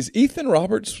 Okay, is Ethan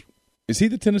Roberts, is he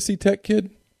the Tennessee Tech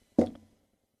kid?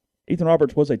 Ethan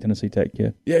Roberts was a Tennessee Tech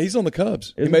kid. Yeah, he's on the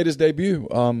Cubs. He made his debut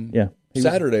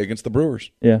Saturday against the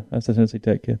Brewers. Yeah, that's a Tennessee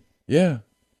Tech kid. Yeah.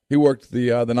 He worked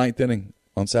the ninth inning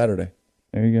on Saturday.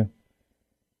 There you go.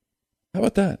 How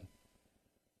about that?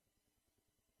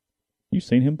 You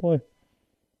seen him play?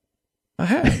 I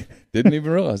have. Didn't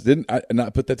even realize. Didn't I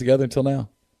not put that together until now?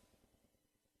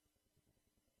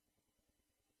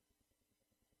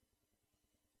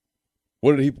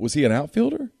 Was he an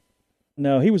outfielder?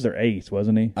 No, he was their ace,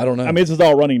 wasn't he? I don't know. I mean, this is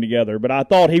all running together, but I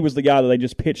thought he was the guy that they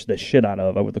just pitched the shit out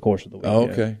of over the course of the weekend. Oh,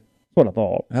 okay. That's what I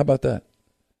thought. How about that?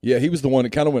 Yeah, he was the one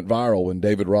that kind of went viral when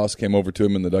David Ross came over to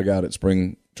him in the dugout at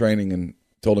spring training and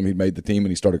told him he'd made the team,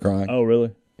 and he started crying. Oh,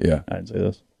 really? Yeah. I didn't see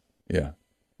this. Yeah.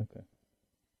 Okay.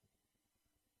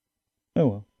 Oh,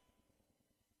 well.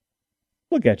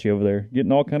 Look at you over there,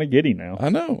 getting all kind of giddy now. I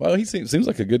know. Well, he seems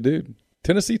like a good dude.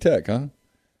 Tennessee Tech, huh?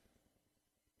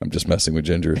 I'm just messing with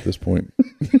Ginger at this point.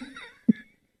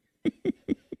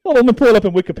 Well, I'm going to pull it up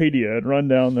in Wikipedia and run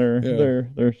down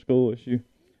their school issue.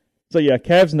 So, yeah,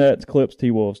 Cavs, Nets, Clips,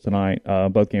 T-Wolves tonight.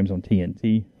 Both games on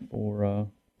TNT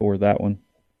for that one.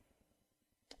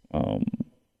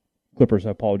 Clippers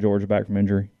have Paul George back from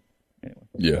injury. Anyway,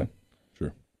 Yeah,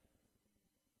 sure.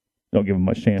 Don't give him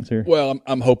much chance here. Well,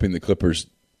 I'm hoping the Clippers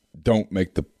don't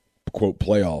make the, quote,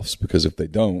 playoffs, because if they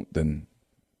don't, then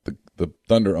the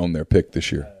Thunder own their pick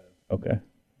this year. Okay,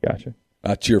 gotcha.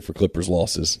 I cheer for Clippers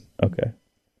losses. Okay.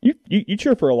 You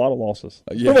cheer for a lot of losses.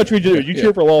 Yeah. Pretty much we do. You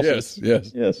cheer for losses.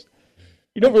 Yes.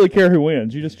 You don't really care who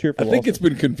wins. You just cheer for I losses. think it's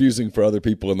been confusing for other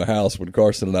people in the house when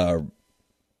Carson and I are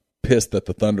pissed that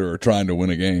the Thunder are trying to win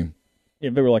a game.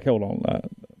 Yeah, they were like, hold on.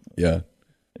 Yeah.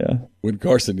 Yeah. When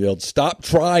Carson yelled, "Stop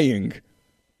trying,"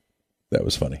 that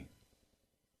was funny.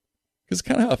 Because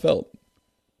kind of how I felt.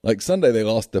 Like Sunday, they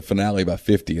lost the finale by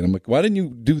 50, and I'm like, why didn't you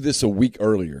do this a week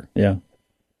earlier? Yeah.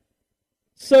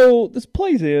 So this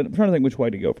plays in. I'm trying to think which way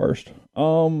to go first.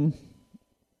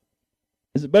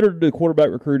 Is it better to do quarterback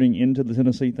recruiting into the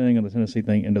Tennessee thing or the Tennessee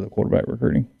thing into the quarterback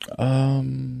recruiting?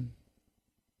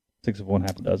 6 of one,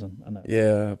 half a dozen. I know.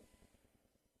 Yeah.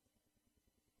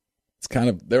 It's kind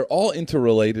of, they're all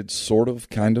interrelated, sort of,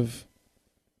 kind of.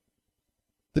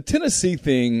 The Tennessee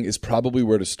thing is probably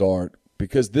where to start,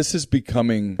 because this is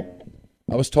becoming,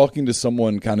 I was talking to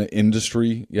someone kind of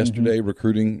industry yesterday,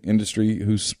 recruiting industry,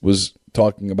 who was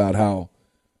talking about how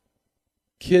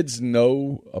kids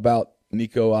know about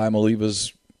Nico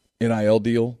Iamaleva's NIL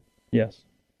deal. Yes.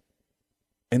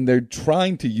 And they're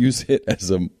trying to use it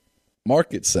as a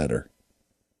market setter.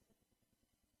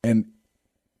 And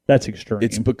that's extreme.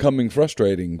 It's becoming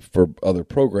frustrating for other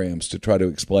programs to try to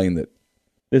explain that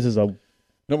this is a,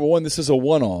 number one, this is a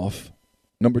one-off.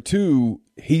 Number two,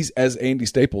 he's, as Andy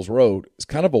Staples wrote, is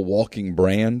kind of a walking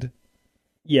brand.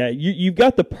 Yeah, you've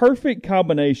got the perfect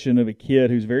combination of a kid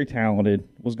who's very talented,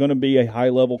 was going to be a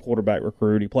high-level quarterback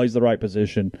recruit. He plays the right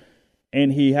position,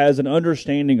 and he has an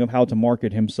understanding of how to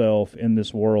market himself in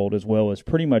this world as well as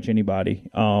pretty much anybody.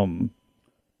 And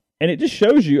it just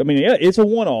shows you, I mean, yeah, it's a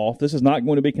one-off. This is not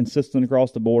going to be consistent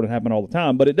across the board and happen all the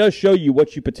time, but it does show you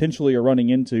what you potentially are running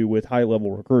into with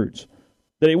high-level recruits,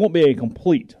 that it won't be a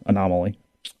complete anomaly.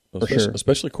 For sure.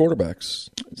 Especially quarterbacks.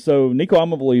 So Nico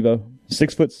Iamaleava,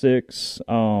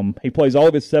 6'6". He plays all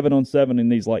of his 7-on-7 in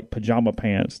these like pajama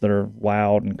pants that are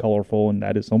loud and colorful, and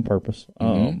that is on purpose.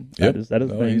 That is the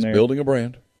thing. He's there. Building a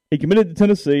brand. He committed to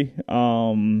Tennessee.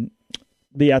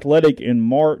 The Athletic in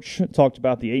March talked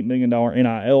about the $8 million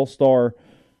NIL star.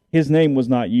 His name was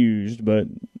not used, but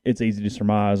it's easy to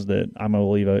surmise that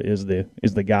Iamaleava is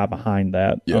the guy behind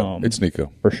that. Yeah, it's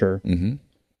Nico for sure. Mm-hmm.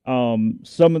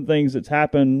 Some of the things that's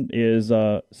happened is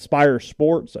Spire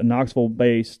Sports, a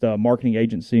Knoxville-based marketing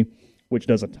agency, which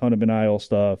does a ton of NIL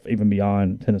stuff, even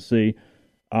beyond Tennessee.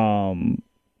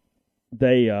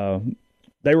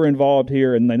 They were involved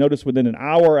here, and they noticed within an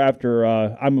hour after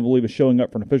Iamaleava showing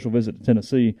up for an official visit to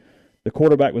Tennessee, the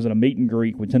quarterback was at a meet and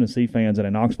greet with Tennessee fans at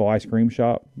a Knoxville ice cream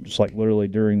shop. Just like literally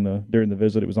during the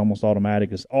visit, it was almost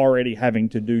automatic. It's already having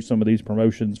to do some of these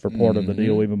promotions for part of the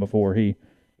deal even before he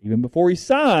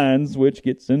signs, which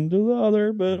gets into the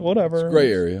other, but whatever. It's a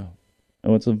gray area.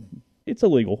 Oh, it's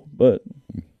illegal, but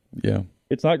yeah,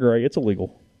 it's not gray. It's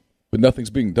illegal. But nothing's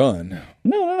being done.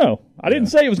 No. I didn't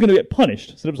say it was going to get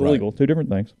punished. I said it was illegal. Two different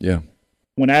things. Yeah.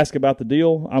 When asked about the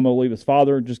deal, Iamaleava's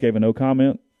father just gave a no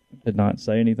comment. Did not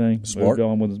say anything. Smart. Moved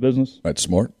on with his business. That's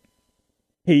smart.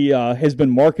 He has been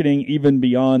marketing even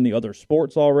beyond the other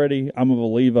sports already.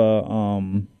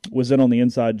 Iamaleava was in on the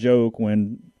inside joke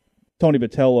when Tony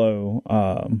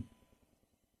Vitello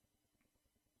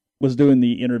was doing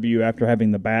the interview after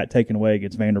having the bat taken away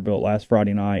against Vanderbilt last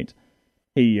Friday night.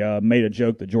 He made a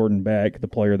joke that Jordan Beck, the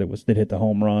player that hit the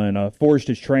home run, forged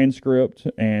his transcript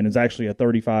and is actually a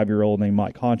 35-year-old named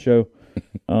Mike Concho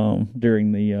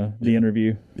during the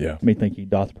interview. Yeah, me think he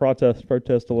doth protest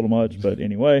a little much, but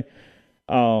anyway.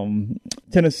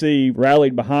 Tennessee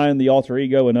rallied behind the alter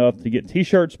ego enough to get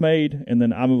T-shirts made, and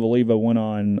then Iamaleava went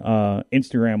on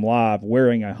Instagram Live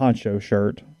wearing a Honcho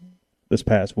shirt this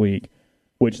past week,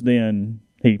 which then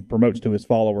he promotes to his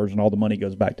followers, and all the money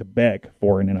goes back to Beck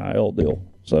for an NIL deal.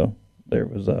 So there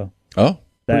was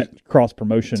pretty, cross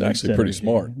promotion. It's actually pretty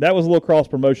smart. That was a little cross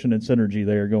promotion and synergy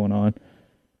there going on.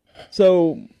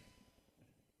 So,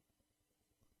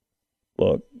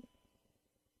 look,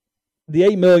 the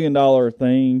 $8 million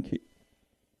thing,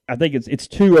 I think it's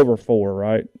 2 over 4,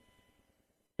 right?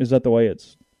 Is that the way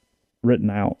it's written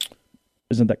out?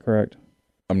 Isn't that correct?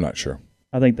 I'm not sure.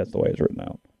 I think that's the way it's written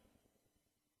out.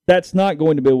 That's not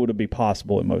going to be able to be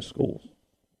possible in most schools,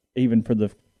 even for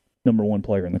the number 1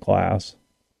 player in the class.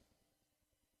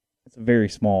 It's a very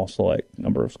small, select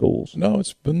number of schools. No,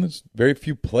 there's very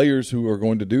few players who are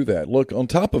going to do that. Look, on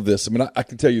top of this, I mean, I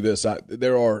can tell you this: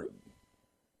 there are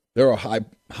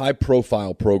high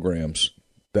profile programs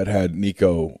that had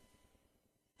Nico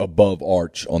above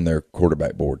Arch on their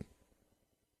quarterback board.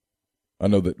 I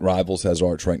know that Rivals has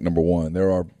Arch ranked number 1.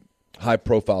 There are high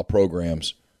profile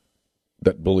programs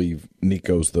that believe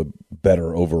Nico's the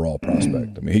better overall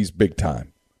prospect. I mean, he's big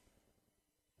time.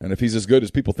 And if he's as good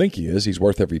as people think he is, he's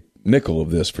worth every nickel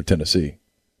of this for Tennessee.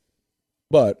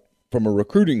 But from a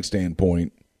recruiting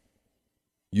standpoint,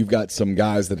 you've got some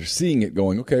guys that are seeing it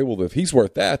going, okay, well, if he's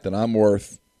worth that, then I'm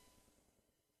worth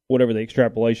whatever the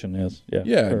extrapolation is.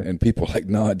 Yeah, sure. And people are like,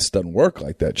 no, it just doesn't work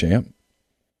like that, champ.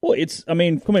 Well,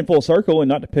 coming full circle, and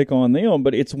not to pick on them,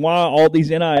 but it's why all these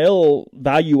NIL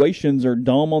valuations are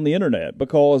dumb on the internet,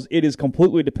 because it is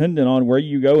completely dependent on where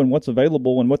you go and what's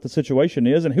available and what the situation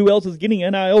is and who else is getting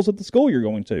NILs at the school you're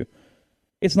going to.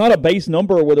 It's not a base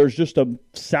number where there's just a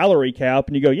salary cap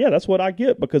and you go, yeah, that's what I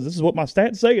get because this is what my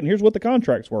stats say and here's what the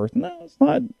contract's worth. No, it's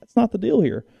not. That's not the deal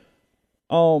here.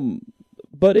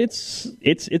 But it's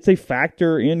a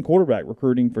factor in quarterback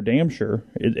recruiting for damn sure.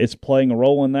 It's playing a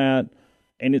role in that.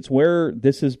 And it's where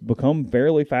this has become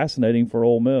fairly fascinating for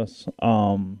Ole Miss. I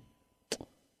don't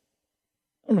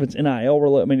know if it's NIL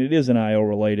related. I mean, it is NIL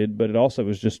related, but it also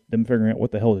was just them figuring out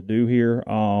what the hell to do here.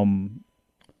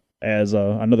 As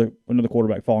another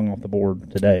quarterback falling off the board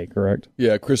today, correct?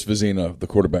 Yeah, Chris Vizina, the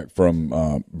quarterback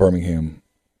from Birmingham,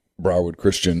 Broward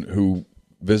Christian, who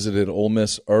visited Ole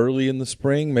Miss early in the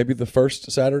spring, maybe the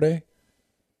first Saturday.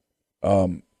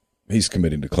 He's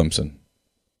committing to Clemson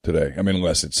today. I mean,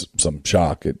 unless it's some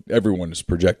shock. Everyone is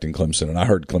projecting Clemson, and I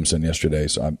heard Clemson yesterday,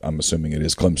 so I'm assuming it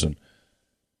is Clemson.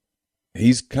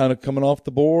 He's kind of coming off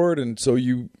the board, and so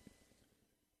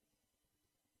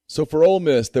for Ole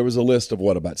Miss, there was a list of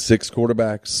about 6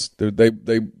 quarterbacks.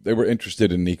 They were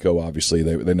interested in Nico. Obviously,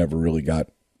 they never really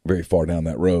got very far down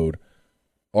that road.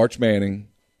 Arch Manning,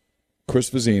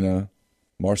 Chris Vizina,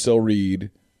 Marcel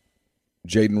Reed,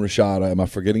 Jaden Rashada. Am I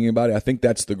forgetting anybody? I think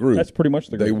that's the group. That's pretty much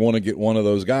the group. They want to get one of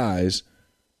those guys.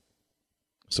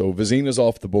 So Vizina's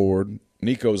off the board.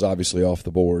 Nico's obviously off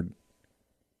the board.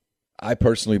 I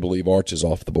personally believe Arch is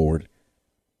off the board,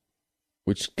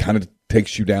 which kind of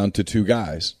takes you down to 2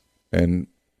 guys. And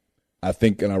I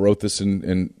think, and I wrote this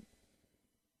in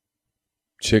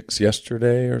Chicks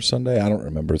yesterday or Sunday. I don't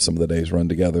remember. Some of the days run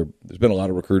together. There's been a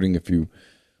lot of recruiting. If you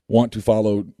want to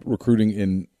follow recruiting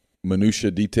in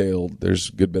minutia detail, there's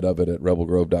a good bit of it at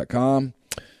rebelgrove.com.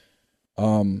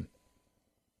 I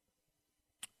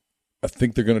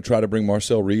think they're going to try to bring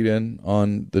Marcel Reed in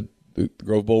on the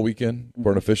Grove Bowl weekend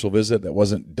for an official visit. That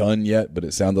wasn't done yet, but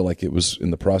it sounded like it was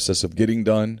in the process of getting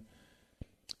done.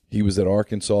 He was at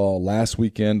Arkansas last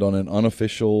weekend on an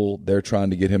unofficial. They're trying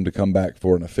to get him to come back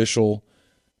for an official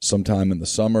sometime in the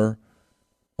summer.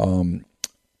 Jaden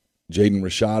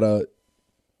Rashada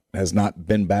has not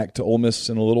been back to Ole Miss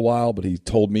in a little while, but he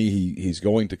told me he's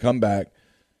going to come back.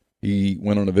 He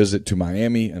went on a visit to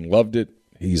Miami and loved it.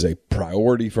 He's a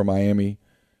priority for Miami.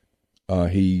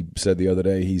 He said the other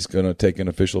day he's going to take an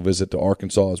official visit to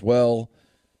Arkansas as well.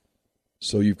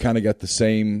 So you've kind of got the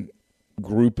same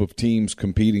group of teams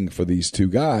competing for these 2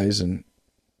 guys. And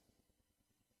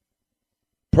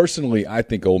personally, I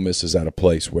think Ole Miss is at a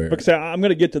place where – because I'm going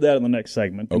to get to that in the next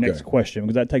segment, next question,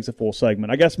 because that takes a full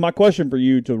segment. I guess my question for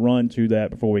you to run to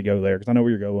that before we go there, because I know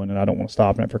where you're going and I don't want to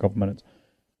stop in it for a couple minutes,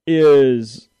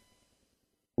 is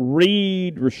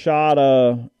Reed,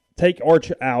 Rashada, take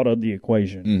Arch out of the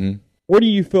equation. Mm-hmm. Where do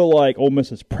you feel like Ole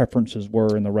Miss's preferences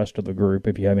were in the rest of the group,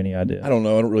 if you have any idea? I don't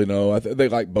know. I don't really know. They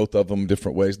like both of them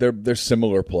different ways. They're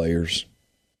similar players.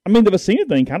 I mean, the Vizina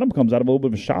thing kind of comes out of a little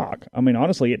bit of a shock. I mean,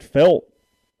 honestly, it felt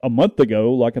a month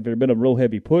ago like if there had been a real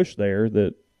heavy push there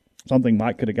that something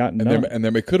could have gotten done. And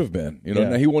there could have been.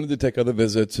 Now he wanted to take other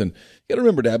visits. And you got to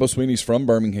remember, Dabo Swinney's from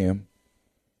Birmingham.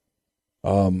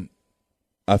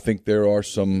 I think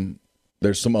there's some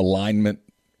alignment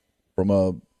from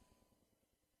a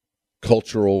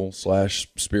cultural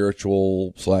 /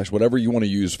 spiritual / whatever you want to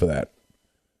use for that.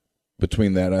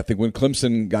 Between that, I think when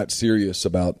Clemson got serious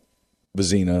about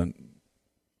Vizina,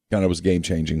 kind of was game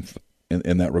changing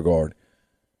in that regard.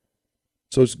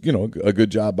 So it's, a good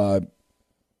job by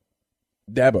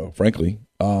Dabo, frankly.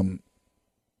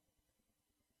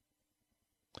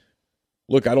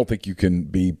 Look, I don't think you can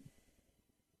be –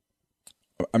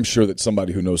 I'm sure that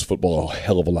somebody who knows football a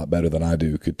hell of a lot better than I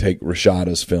do could take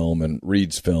Rashada's film and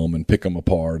Reed's film and pick them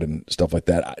apart and stuff like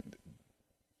that.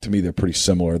 To me, they're pretty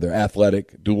similar. They're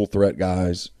athletic, dual-threat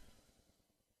guys.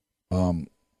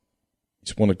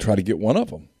 Just want to try to get one of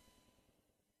them.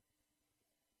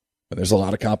 And there's a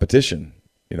lot of competition.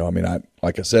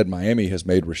 Like I said, Miami has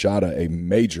made Rashada a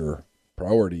major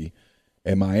priority,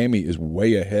 and Miami is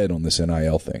way ahead on this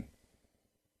NIL thing.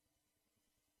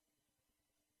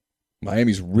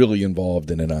 Miami's really involved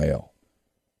in NIL.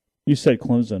 You said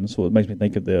Clemson, so what makes me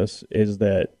think of this is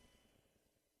that,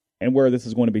 and where this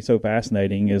is going to be so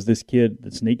fascinating is this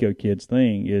Nico kid's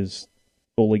thing is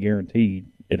fully guaranteed,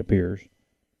 it appears.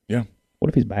 Yeah. What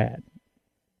if he's bad?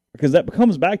 Because that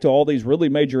comes back to all these really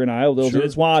major NIL deals. Sure.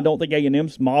 It's why I don't think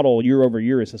A&M's model year over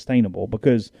year is sustainable,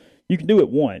 because you can do it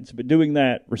once, but doing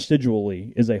that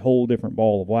residually is a whole different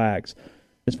ball of wax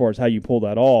as far as how you pull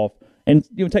that off. And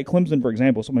take Clemson, for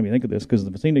example. So made me think of this because of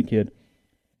the Messina kid.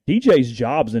 DJ's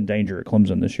job's in danger at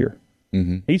Clemson this year.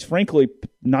 Mm-hmm. He's frankly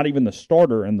not even the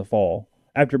starter in the fall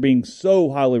after being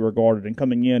so highly regarded and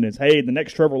coming in as, hey, the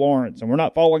next Trevor Lawrence, and we're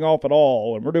not falling off at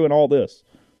all, and we're doing all this.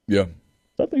 Yeah.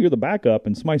 So I think you're the backup,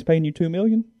 and somebody's paying you $2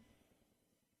 million.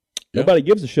 Yeah. Nobody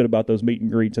gives a shit about those meet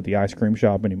and greets at the ice cream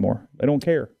shop anymore. They don't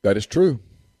care. That is true.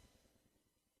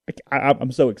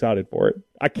 I'm so excited for it.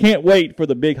 I can't wait for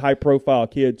the big high-profile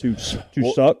kid to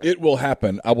suck. It will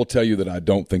happen. I will tell you that I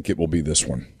don't think it will be this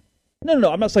one.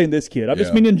 No. I'm not saying this kid. I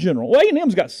just mean in general. Well,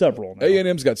 A&M's got several now.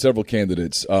 A&M's got several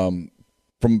candidates from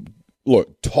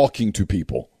talking to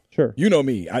people. Sure. You know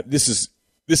me. This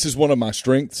is one of my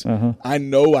strengths. Uh-huh. I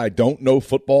know I don't know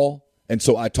football, and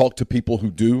so I talk to people who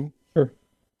do, sure,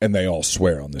 and they all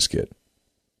swear on this kid.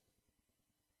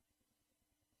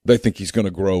 They think he's going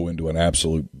to grow into an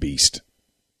absolute beast.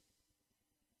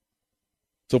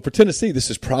 So for Tennessee, this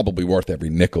is probably worth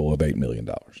every nickel of $8 million.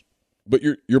 But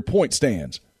your point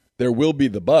stands. There will be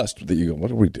the bust that you go, what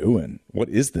are we doing? What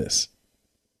is this?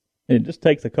 And it just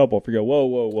takes a couple if you go, whoa.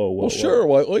 Well, sure.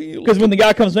 Because when the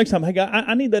guy comes next time, hey, guy,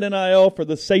 I need that NIL for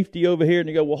the safety over here. And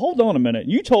you go, well, hold on a minute.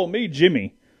 You told me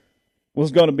Jimmy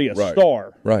was going to be a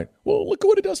star. Right. Well, look at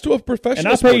what it does to a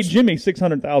professional And I paid Jimmy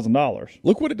 $600,000.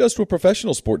 Look what it does to a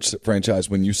professional sports franchise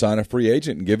when you sign a free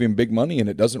agent and give him big money and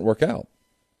it doesn't work out.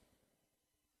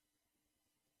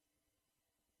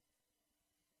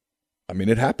 I mean,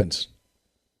 it happens.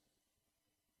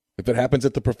 If it happens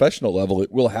at the professional level,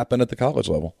 it will happen at the college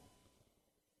level.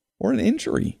 Or an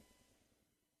injury.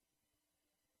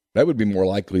 That would be more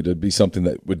likely to be something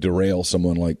that would derail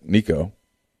someone like Nico.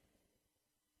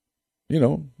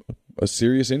 A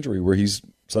serious injury where he's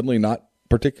suddenly not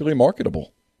particularly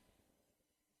marketable.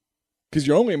 Because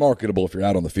you're only marketable if you're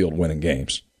out on the field winning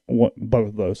games. Both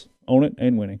of those. Own it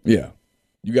and winning. Yeah.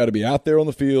 You got to be out there on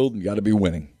the field and you got to be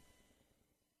winning.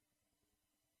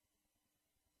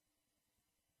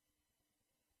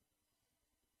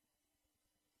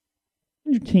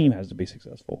 Your team has to be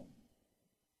successful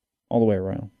all the way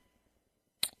around.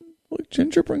 Look,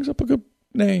 Ginger brings up a good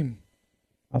name.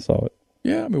 I saw it.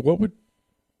 Yeah, I mean, what would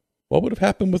have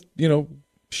happened with,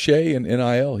 Shea and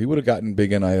NIL? He would have gotten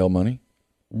big NIL money.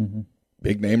 Mm-hmm.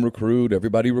 Big name recruit.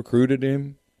 Everybody recruited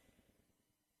him.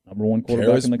 Number one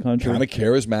quarterback in the country. Kind of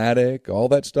charismatic, all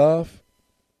that stuff.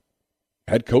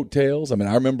 Had coattails. I mean,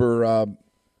 I remember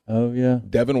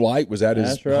Devin White was at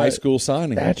his high school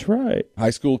signing. That's right. High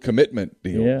school commitment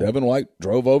deal. Yeah. Devin White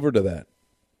drove over to that.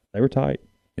 They were tight.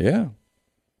 Yeah.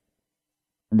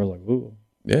 I remember ooh.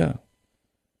 Yeah.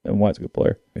 Devin White's a good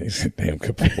player. He's a damn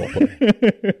good football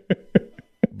player.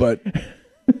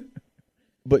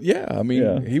 But yeah, I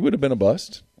mean, he would have been a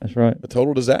bust. That's right. A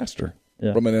total disaster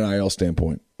from an NIL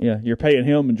standpoint. Yeah, you're paying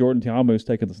him, and Jordan Ta'amu's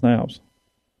taking the snaps.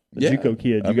 The JUCO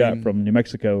kid you got from New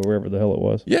Mexico or wherever the hell it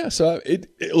was. Yeah, so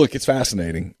look, it's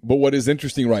fascinating. But what is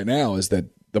interesting right now is that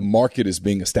the market is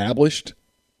being established,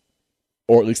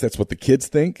 or at least that's what the kids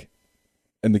think,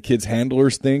 and the kids'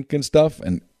 handlers think and stuff.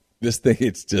 And this thing,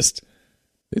 it's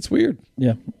weird.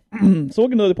 Yeah. So we'll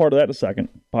get into the other part of that in a second.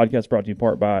 Podcast brought to you in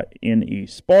part by NE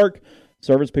Spark.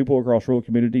 Service people across rural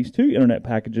communities to internet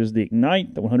packages, the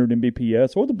Ignite, the 100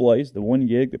 Mbps, or the Blaze, the 1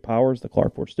 gig that powers the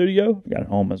Clark Ford studio. We've got it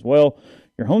home as well.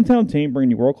 Your hometown team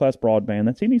bringing you world-class broadband.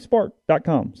 That's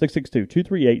nespark.com,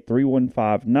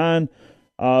 662-238-3159.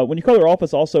 When you call their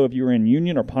office, also, if you're in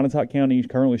Union or Pontotoc County,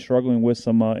 currently struggling with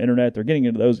some internet, they're getting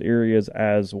into those areas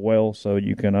as well, so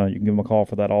you can give them a call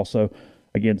for that also.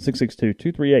 Again,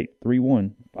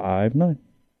 662-238-3159.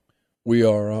 We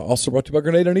are also brought to you by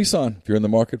Grenada Nissan. If you're in the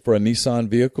market for a Nissan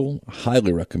vehicle, I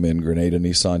highly recommend Grenada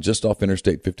Nissan, just off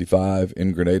Interstate 55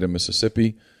 in Grenada,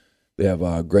 Mississippi. They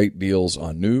have great deals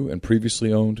on new and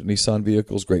previously owned Nissan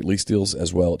vehicles, great lease deals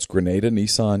as well. It's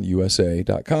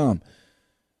GrenadaNissanUSA.com.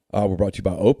 We're brought to you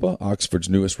by Opa, Oxford's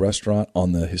newest restaurant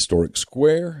on the historic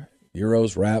square.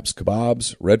 Gyros, wraps,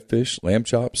 kebabs, redfish, lamb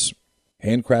chops,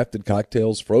 handcrafted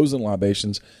cocktails, frozen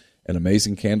libations, an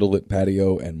amazing candlelit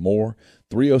patio, and more.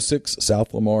 306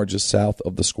 South Lamar, just south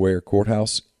of the Square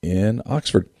Courthouse in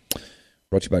Oxford.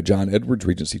 Brought to you by John Edwards,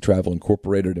 Regency Travel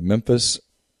Incorporated in Memphis.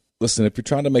 Listen, if you're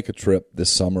trying to make a trip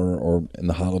this summer or in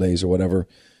the holidays or whatever,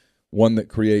 one that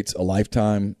creates a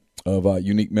lifetime of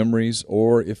unique memories,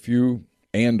 or if you're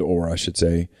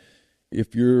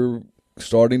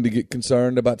starting to get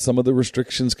concerned about some of the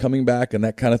restrictions coming back and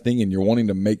that kind of thing, and you're wanting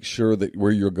to make sure that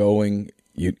where you're going,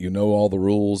 you know all the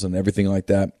rules and everything like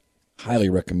that, highly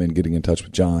recommend getting in touch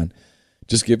with John.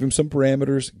 Just give him some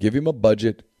parameters, give him a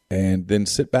budget, and then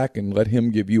sit back and let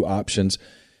him give you options.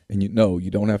 And you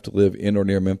don't have to live in or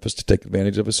near Memphis to take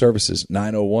advantage of his services.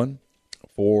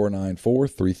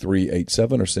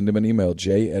 901-494-3387, or send him an email,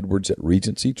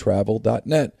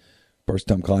 jedwards@regencytravel.net.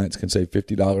 First-time clients can save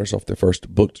 $50 off their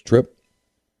first booked trip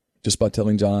just by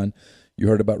telling John you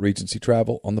heard about Regency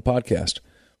Travel on the podcast.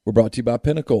 We're brought to you by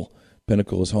Pinnacle.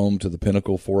 Pinnacle is home to the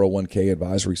Pinnacle 401k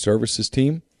Advisory Services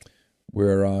team,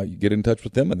 where you get in touch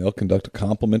with them and they'll conduct a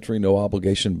complimentary,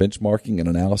 no-obligation benchmarking and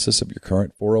analysis of your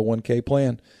current 401k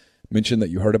plan. Mention that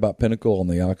you heard about Pinnacle on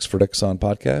the Oxford Exxon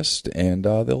podcast, and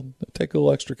they'll take a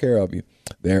little extra care of you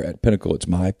there at Pinnacle. It's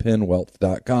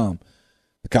mypinwealth.com.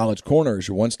 The College Corner is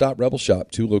your one-stop Rebel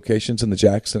shop. 2 locations in the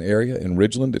Jackson area. In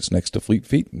Ridgeland, it's next to Fleet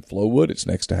Feet. In Flowood, it's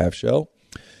next to Half Shell.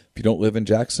 If you don't live in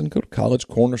Jackson, go to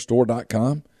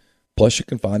collegecornerstore.com. Plus, you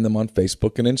can find them on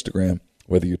Facebook and Instagram.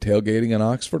 Whether you're tailgating in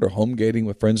Oxford or home gating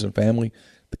with friends and family,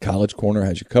 the College Corner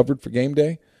has you covered for game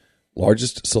day.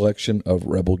 Largest selection of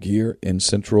Rebel gear in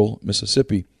central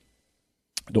Mississippi.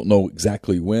 I don't know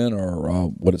exactly when or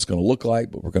what it's going to look like,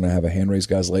 but we're going to have a hand raise,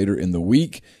 guys, later in the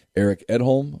week. Eric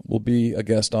Edholm will be a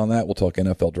guest on that. We'll talk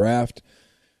NFL draft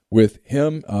with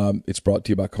him. It's brought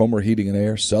to you by Comer Heating and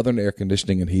Air, Southern Air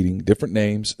Conditioning and Heating. Different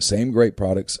names, same great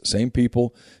products, same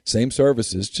people, same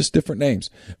services, just different names.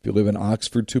 If you live in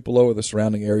Oxford, Tupelo, or the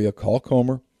surrounding area, call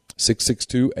Comer,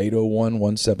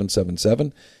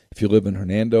 662-801-1777. If you live in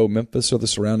Hernando, Memphis, or the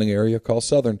surrounding area, call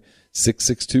Southern,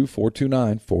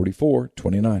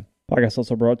 662-429-4429. Podcast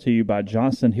also brought to you by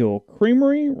Johnston Hill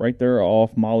Creamery, right there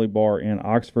off Molly Bar in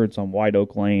Oxford. It's on White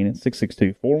Oak Lane at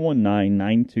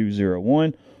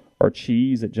 662-419-9201. Or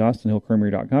cheese at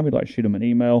johnstonhillcreamery.com. If you'd like to shoot them an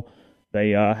email.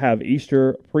 They have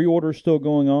Easter pre-orders still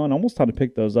going on. Almost time to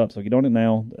pick those up. So if you don't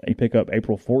know, you pick up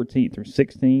April 14th through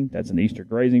 16th. That's an Easter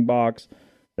grazing box.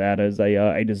 That is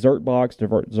a dessert box.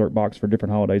 Dessert box for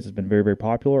different holidays has been very, very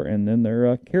popular. And then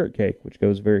their carrot cake, which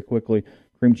goes very quickly.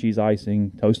 Cream cheese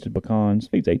icing, toasted pecans.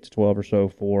 Feeds 8 to 12 or so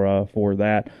for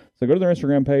that. So go to their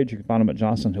Instagram page. You can find them at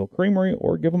Johnston Hill Creamery,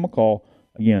 or give them a call.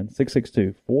 Again,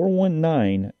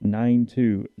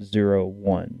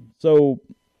 662-419-9201. So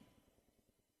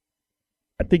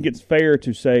I think it's fair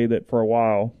to say that for a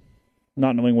while,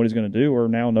 not knowing what he's going to do, or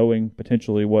now knowing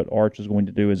potentially what Arch is going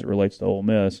to do as it relates to Ole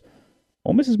Miss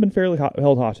has been fairly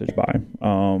held hostage by him.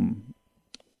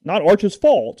 Not Arch's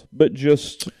fault, but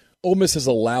just Ole Miss has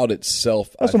allowed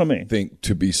itself, that's what I mean, think,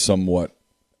 to be somewhat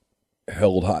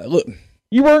held high. Look,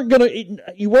 You weren't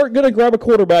gonna grab a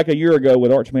quarterback a year ago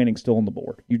with Arch Manning still on the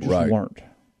board. You just weren't.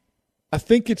 I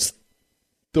think it's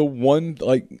the one.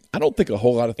 I don't think a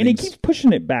whole lot of things. And he keeps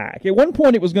pushing it back. At one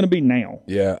point, it was going to be now.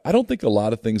 Yeah, I don't think a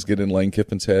lot of things get in Lane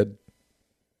Kiffin's head.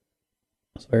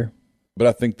 That's fair. But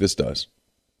I think this does.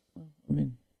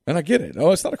 And I get it.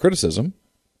 Oh, it's not a criticism.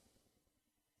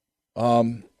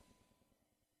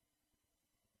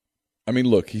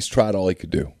 Look, he's tried all he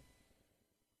could do.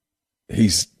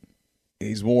 He's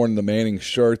worn the Manning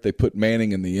shirt. They put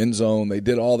Manning in the end zone. They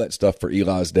did all that stuff for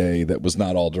Eli's day that was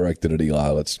not all directed at Eli,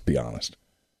 let's be honest.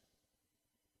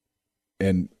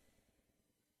 And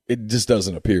it just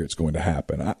doesn't appear it's going to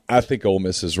happen. I think Ole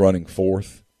Miss is running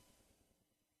fourth.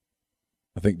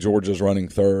 I think Georgia's running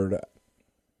third.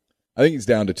 I think it's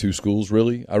down to 2 schools,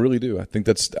 really. I really do. I think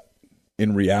that's,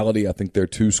 in reality, I think there are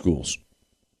 2 schools.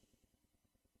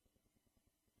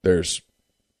 There's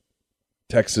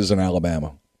Texas and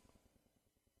Alabama.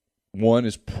 One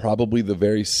is probably the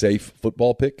very safe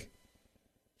football pick,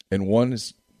 and one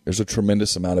is there's a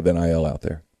tremendous amount of NIL out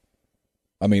there.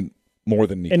 More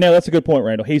than needed. And now that's a good point,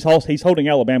 Randall. He's holding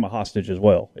Alabama hostage as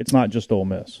well. It's not just Ole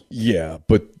Miss. Yeah,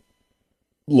 but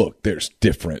look, there's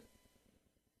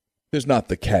not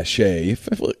the cachet.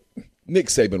 Nick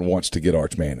Saban wants to get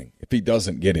Arch Manning. If he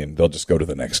doesn't get him, they'll just go to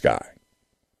the next guy.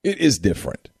 It is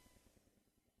different.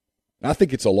 I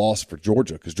think it's a loss for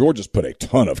Georgia because Georgia's put a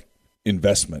ton of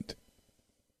investment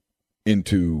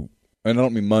into, and I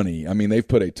don't mean money, I mean they've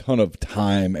put a ton of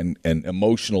time and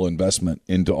emotional investment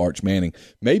into Arch Manning,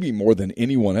 maybe more than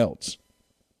anyone else.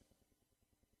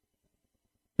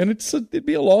 And it'd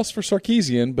be a loss for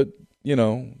Sarkisian, but, you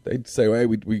know, they'd say, hey,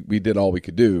 we did all we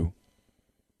could do.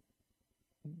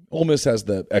 Ole Miss has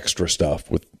the extra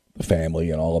stuff with the family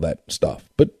and all of that stuff.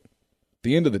 But at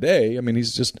the end of the day, I mean,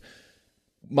 he's just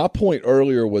 – my point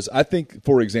earlier was I think,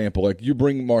 for example, like you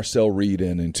bring Marcel Reed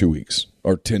in 2 weeks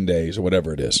or 10 days or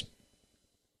whatever it is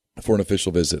for an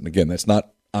official visit. And, again, that's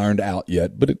not ironed out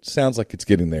yet, but it sounds like it's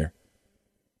getting there.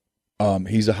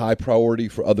 He's a high priority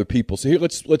for other people. So here,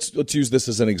 let's use this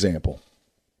as an example.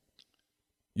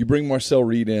 You bring Marcel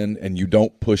Reed in and you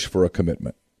don't push for a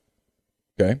commitment.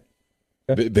 Okay?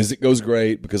 Visit goes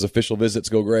great because official visits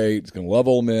go great. He's going to love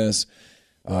Ole Miss.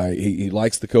 He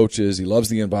likes the coaches. He loves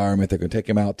the environment. They're going to take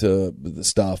him out to the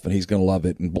stuff, and he's going to love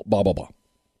it, and blah, blah, blah.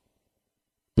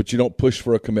 But you don't push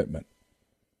for a commitment.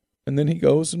 And then he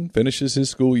goes and finishes his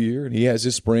school year, and he has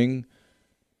his spring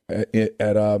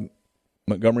at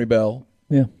Montgomery Bell.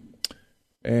 Yeah.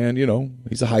 And, you know,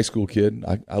 he's a high school kid.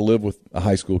 I live with a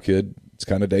high school kid. It's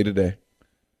kind of day to day.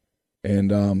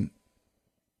 And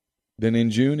then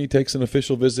in June, he takes an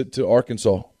official visit to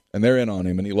Arkansas, and they're in on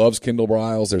him, and he loves Kendall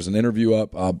Briles. There's an interview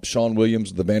up. Sean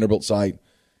Williams of the Vanderbilt site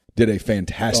did a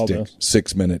fantastic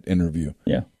 6-minute interview.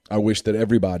 Yeah. I wish that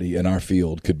everybody in our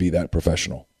field could be that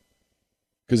professional.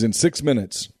 Because in 6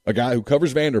 minutes, a guy who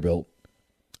covers Vanderbilt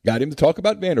got him to talk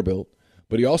about Vanderbilt,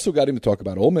 but he also got him to talk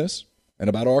about Ole Miss and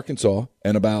about Arkansas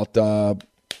and about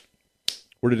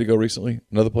where did he go recently?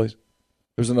 Another place?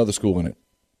 There's another school in it.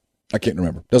 I can't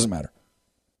remember. Doesn't matter.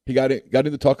 He got him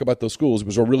to talk about those schools. It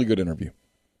was a really good interview.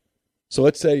 So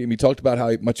let's say he talked about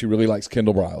how much he really likes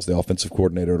Kendall Briles, the offensive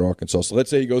coordinator at Arkansas. So let's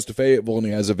say he goes to Fayetteville and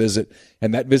he has a visit,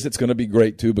 and that visit's going to be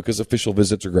great too because official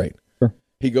visits are great. Sure.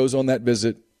 He goes on that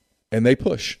visit, and they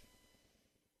push.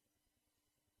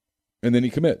 And then he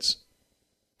commits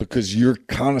because you're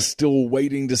kind of still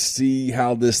waiting to see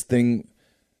how this thing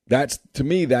 – to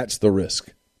me, that's the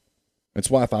risk. That's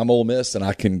why if I'm Ole Miss and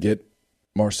I can get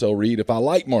Marcel Reed, if I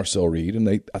like Marcel Reed, and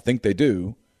I think they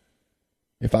do,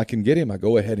 if I can get him, I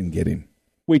go ahead and get him.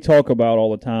 We talk about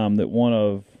all the time that one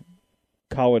of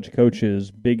college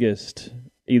coaches' biggest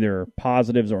either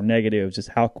positives or negatives is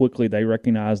how quickly they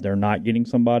recognize they're not getting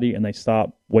somebody and they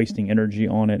stop wasting energy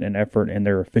on it and effort, and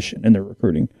they're efficient in their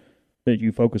recruiting, that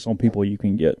you focus on people you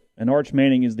can get. And Arch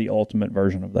Manning is the ultimate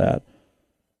version of that,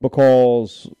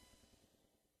 because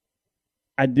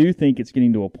I do think it's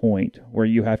getting to a point where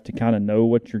you have to kind of know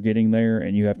what you're getting there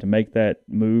and you have to make that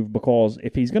move, because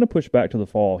if he's going to push back to the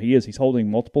fall, he's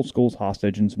holding multiple schools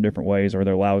hostage in some different ways, or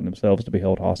they're allowing themselves to be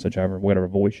held hostage, however, whatever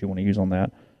voice you want to use on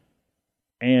that.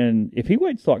 And if he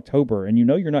waits till October and you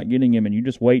know you're not getting him and you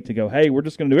just wait to go, hey, we're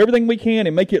just going to do everything we can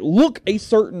and make it look a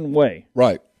certain way.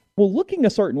 Right. Well, looking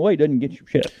a certain way doesn't get you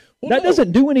shit. That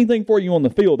doesn't do anything for you on the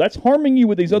field. That's harming you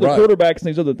with these other quarterbacks and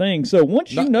these other things. So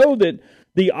once you know that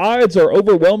the odds are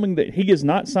overwhelming that he is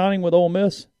not signing with Ole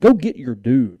Miss, go get your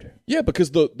dude. Yeah,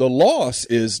 because the loss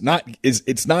is not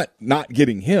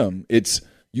getting him. It's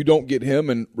you don't get him,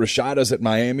 and Rashada's at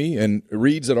Miami, and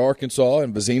Reed's at Arkansas,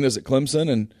 and Vizina's at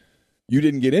Clemson, and you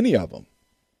didn't get any of them.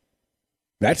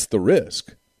 That's the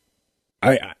risk.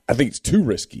 I think it's too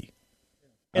risky.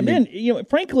 And then,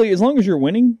 frankly, as long as you're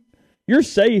winning, you're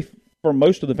safe for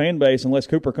most of the fan base, unless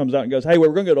Cooper comes out and goes, hey, we're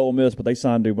going to go to Ole Miss, but they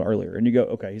signed him earlier. And you go,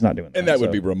 okay, he's not doing that. And that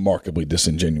would be remarkably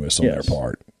disingenuous on their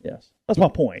part. Yes. That's my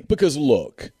point. Because,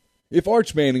 look, if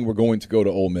Arch Manning were going to go to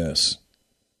Ole Miss,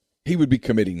 he would be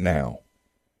committing now.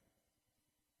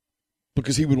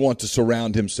 Because he would want to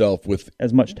surround himself with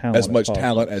as much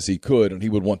talent as he could, and he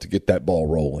would want to get that ball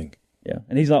rolling. Yeah,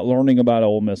 and he's not learning about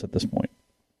Ole Miss at this point.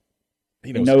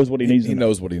 He knows what he needs to know. He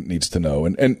knows what he needs to know.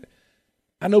 And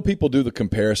I know people do the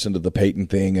comparison to the Peyton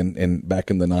thing and back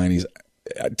in the 90s.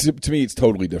 To me, it's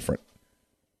totally different.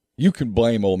 You can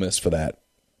blame Ole Miss for that,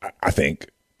 I think.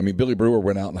 I mean, Billy Brewer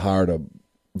went out and hired a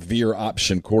veer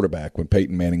option quarterback when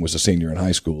Peyton Manning was a senior in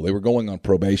high school. They were going on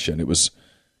probation. It was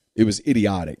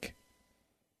idiotic.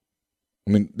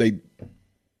 I mean, they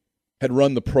had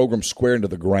run the program square into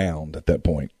the ground at that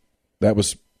point. That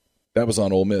was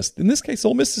on Ole Miss. In this case,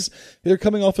 Ole Miss they're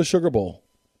coming off a Sugar Bowl.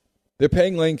 They're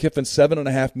paying Lane Kiffin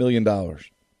 $7.5 million.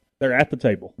 They're at the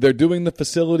table. They're doing the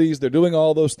facilities. They're doing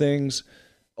all those things.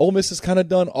 Ole Miss has kind of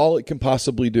done all it can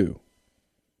possibly do.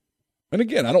 And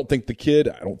again, I don't think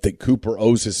Cooper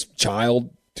owes his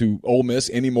child to Ole Miss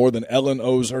any more than Ellen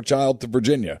owes her child to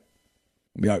Virginia.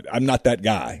 I mean, I'm not that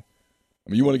guy. I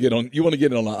mean, you want to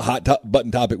get on a hot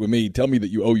button topic with me? Tell me that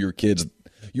you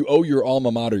owe your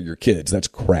alma mater your kids. That's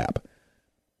crap.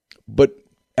 But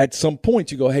at some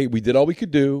point, you go, hey, we did all we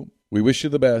could do. We wish you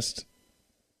the best.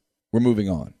 We're moving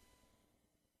on.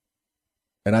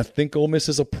 And I think Ole Miss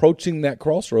is approaching that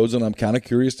crossroads, and I'm kind of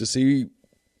curious to see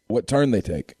what turn they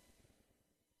take.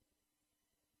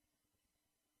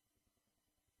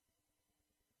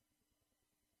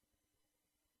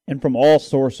 And from all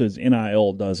sources,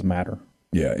 NIL does matter.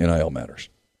 Yeah, NIL matters.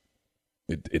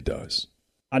 It does.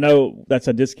 I know that's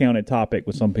a discounted topic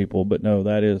with some people, but no,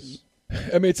 that is.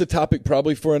 I mean, it's a topic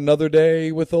probably for another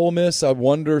day with Ole Miss. I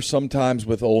wonder sometimes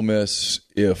with Ole Miss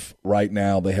if right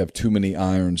now they have too many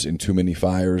irons and too many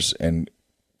fires, and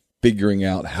figuring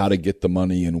out how to get the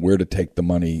money and where to take the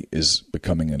money is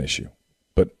becoming an issue.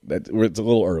 But it's a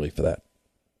little early for that.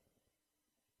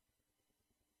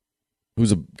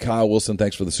 Kyle Wilson,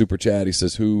 thanks for the super chat. He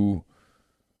says, who's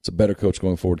a better coach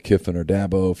going forward, Kiffin or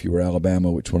Dabo? If you were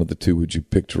Alabama, which one of the two would you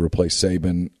pick to replace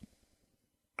Saban?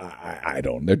 I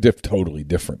don't. They're totally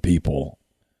different people.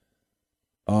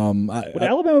 Would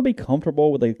Alabama be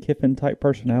comfortable with a Kiffin-type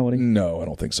personality? No, I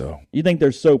don't think so. You think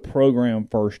they're so program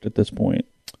first at this point?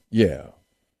 Yeah.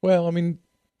 Well, I mean.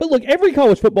 But look, every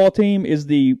college football team is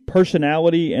the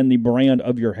personality and the brand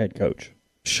of your head coach.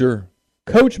 Sure.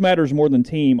 Coach matters more than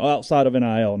team outside of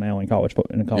NIL now in college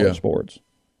sports.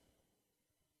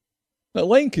 Now,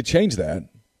 Lane could change that.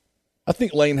 I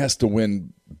think Lane has to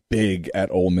win big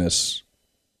at Ole Miss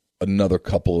another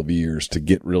couple of years to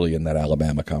get really in that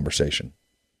Alabama conversation.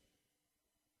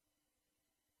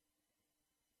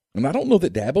 And I don't know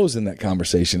that Dabo's in that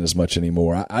conversation as much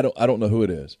anymore. I don't know who it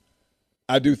is.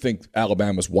 I do think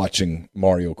Alabama's watching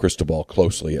Mario Cristobal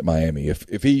closely at Miami.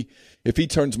 If he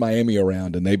turns Miami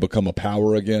around and they become a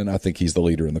power again, I think he's the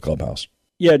leader in the clubhouse.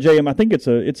 Yeah, JM, I think it's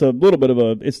a little bit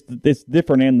of it's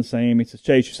different and the same. He says,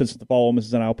 Chase, you said the fall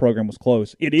Mrs. NIL program was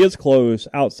close. It is close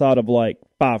outside of like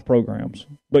 5 programs,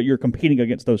 but you're competing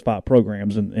against those 5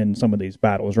 programs in some of these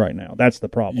battles right now. That's the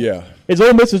problem. Yeah,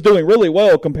 Ole Miss is doing really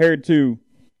well compared to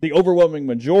the overwhelming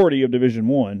majority of Division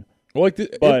I. Well,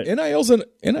 but NIL's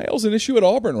an issue at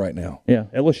Auburn right now. Yeah,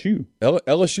 LSU.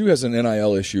 LSU has an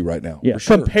NIL issue right now. Yeah, for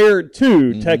sure. Compared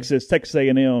to Texas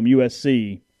A&M,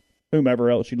 USC,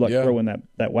 whomever else you'd like to throw in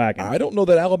that wagon. I don't know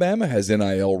that Alabama has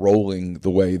NIL rolling the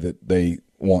way that they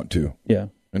want to. Yeah.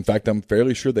 In fact, I'm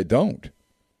fairly sure they don't.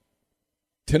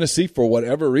 Tennessee, for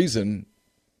whatever reason,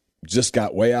 just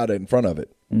got way out in front of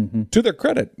it. Mm-hmm. To their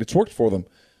credit, it's worked for them.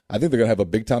 I think they're going to have a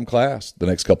big-time class the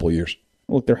next couple of years.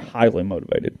 Look, they're highly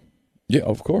motivated. Yeah,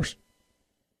 of course.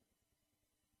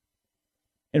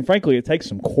 And frankly, it takes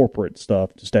some corporate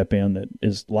stuff to step in that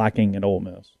is lacking at Ole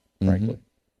Miss, frankly.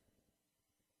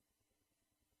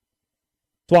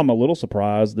 So I'm a little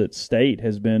surprised that State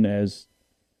has been as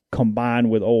combined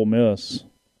with Ole Miss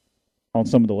on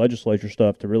some of the legislature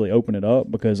stuff to really open it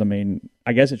up because, I mean,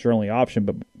 I guess it's your only option,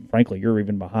 but frankly, you're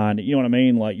even behind it. You know what I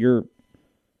mean? Like, your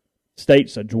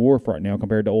State's a dwarf right now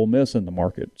compared to Ole Miss in the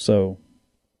market. So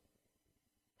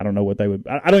I don't know what they would –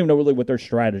 I don't even know really what their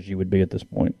strategy would be at this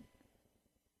point.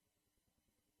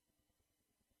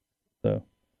 So,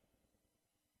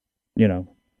 you know.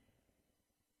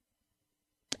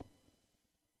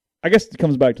 I guess it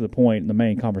comes back to the point, the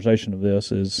main conversation of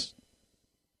this is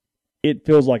it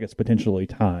feels like it's potentially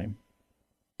time.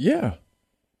 Yeah.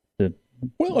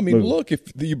 Well, I mean, look, if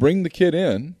you bring the kid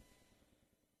in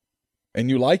and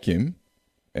you like him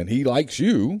and he likes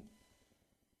you,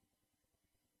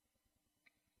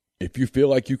 if you feel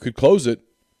like you could close it,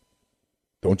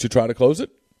 don't you try to close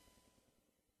it?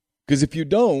 Because if you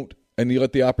don't, and you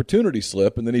let the opportunity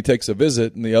slip, and then he takes a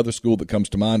visit, and the other school that comes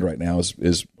to mind right now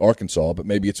is Arkansas, but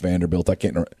maybe it's Vanderbilt. I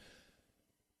can't remember.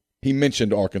 He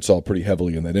mentioned Arkansas pretty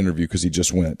heavily in that interview because he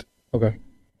just went. Okay.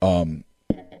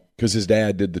 Because his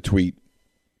dad did the tweet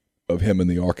of him and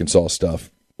the Arkansas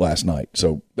stuff last night.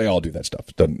 So they all do that stuff.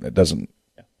 It doesn't.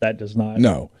 That does not.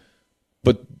 No.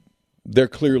 But they're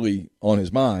clearly on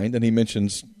his mind, and he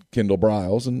mentions Kendall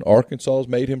Briles, and Arkansas has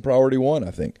made him priority 1, I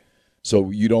think.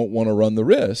 So you don't want to run the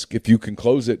risk, if you can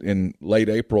close it in late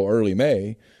April, early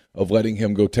May, of letting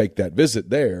him go take that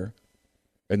visit there,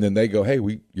 and then they go, hey,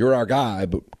 you're our guy,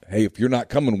 but, hey, if you're not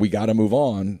coming, we got to move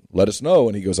on. Let us know.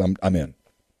 And he goes, I'm in.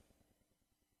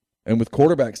 And with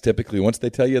quarterbacks, typically, once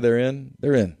they tell you they're in,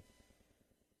 they're in.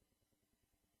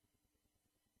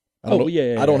 I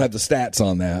don't have the stats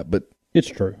on that, but it's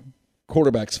true.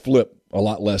 Quarterbacks flip a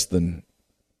lot less than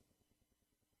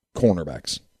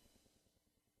cornerbacks.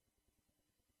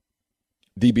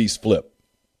 DBs flip.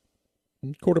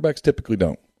 Quarterbacks typically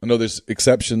don't. I know there's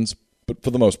exceptions, but for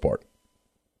the most part.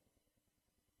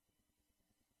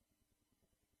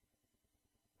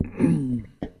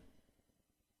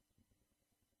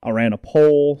 I ran a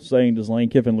poll saying, does Lane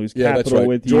Kiffin lose capital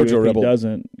with you if he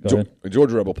doesn't?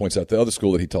 Georgia Rebel points out the other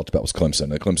school that he talked about was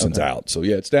Clemson. Clemson's out. So,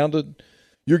 yeah, it's down to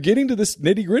 – you're getting to this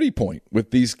nitty-gritty point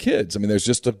with these kids. I mean, there's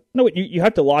just a – No, you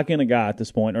have to lock in a guy at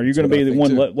this point, or you're going to be the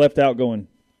one left out going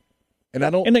 – And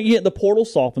I don't – And the portal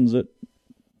softens it,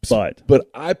 But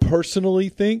I personally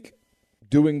think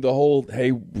doing the whole,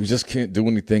 hey, we just can't do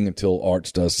anything until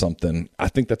Arch does something, I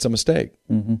think that's a mistake.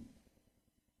 Mm-hmm.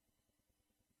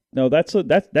 No,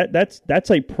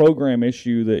 that's a program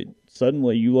issue that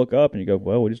suddenly you look up and you go,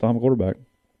 well, we just don't have a quarterback.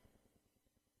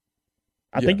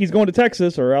 I think he's going to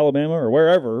Texas or Alabama or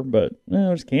wherever, but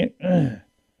I just can't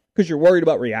because you're worried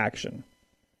about reaction.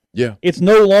 Yeah. It's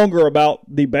no longer about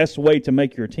the best way to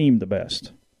make your team the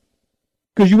best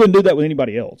because you wouldn't do that with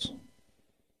anybody else.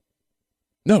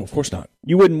 No, of course not.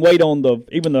 You wouldn't wait on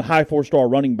even the high 4-star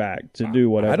running back to do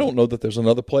whatever. I don't know that there's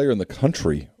another player in the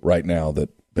country right now that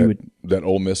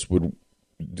Ole Miss would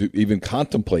even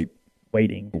contemplate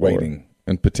waiting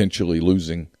and potentially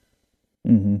losing.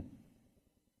 Mm-hmm.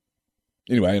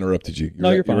 Anyway, I interrupted you.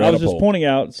 You're fine. I was just pointing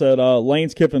out, said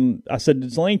Lane's Kiffin. I said,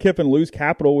 does Lane Kiffin lose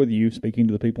capital with you, speaking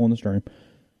to the people in the stream,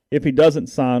 if he doesn't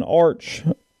sign Arch?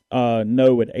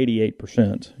 No at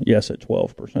 88%. Yes at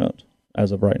 12%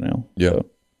 as of right now. Yeah. So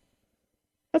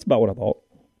that's about what I thought.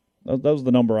 That was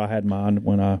the number I had in mind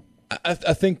when I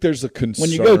think there's a concern.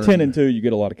 When you go 10-2, you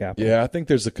get a lot of capital. Yeah, I think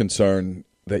there's a concern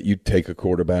that you take a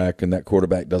quarterback and that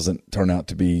quarterback doesn't turn out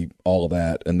to be all of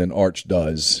that, and then Arch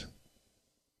does,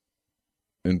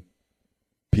 and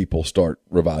people start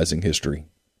revising history.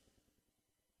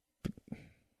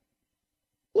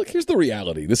 Look, here's the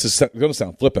reality. This is going to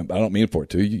sound flippant, but I don't mean for it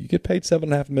to. You get paid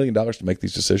 $7.5 million to make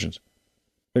these decisions.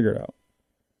 Figure it out.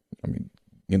 I mean,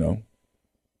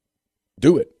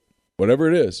 do it.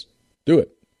 Whatever it is, do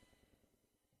it.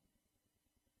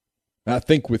 I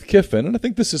think with Kiffin, and I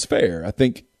think this is fair, I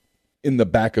think in the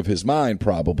back of his mind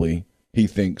probably he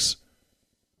thinks,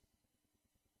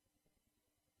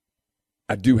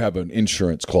 I do have an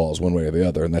insurance clause one way or the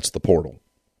other, and that's the portal.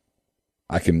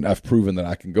 I've proven that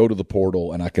I can go to the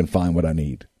portal and I can find what I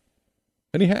need.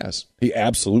 And he has. He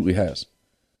absolutely has.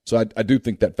 So I do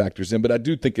think that factors in, but I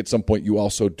do think at some point you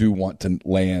also do want to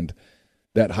land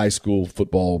that high school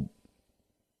football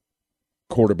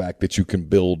quarterback that you can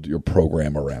build your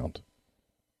program around.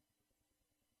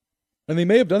 And they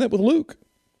may have done that with Luke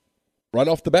right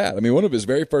off the bat. I mean, one of his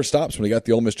very first stops when he got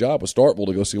the Ole Miss job was Starkville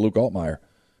to go see Luke Altmaier,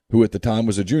 who at the time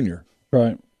was a junior.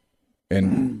 Right.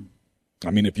 And,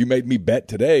 I mean, if you made me bet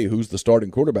today who's the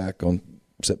starting quarterback on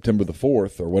September the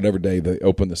 4th or whatever day they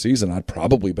open the season, I'd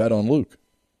probably bet on Luke.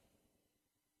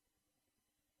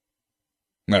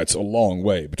 Now, it's a long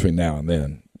way between now and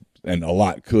then, and a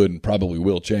lot could and probably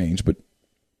will change, but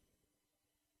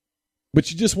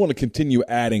you just want to continue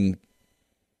adding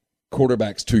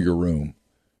quarterbacks to your room.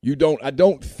 I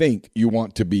don't think you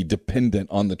want to be dependent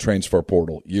on the transfer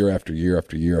portal year after year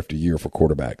after year after year for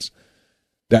quarterbacks.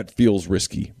 That feels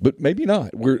risky, but maybe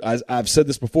not. I've said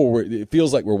this before, it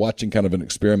feels like we're watching kind of an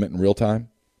experiment in real time.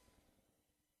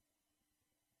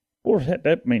 Or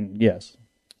yes.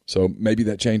 So maybe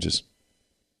that changes.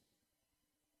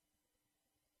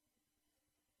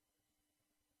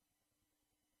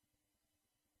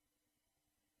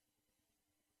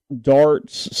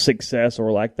 Dart's success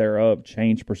or lack thereof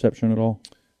change perception at all?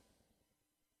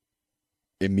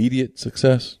 Immediate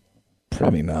success?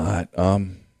 Probably not.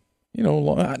 No,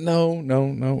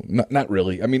 not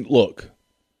really. I mean, look,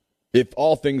 if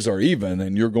all things are even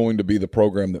and you're going to be the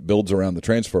program that builds around the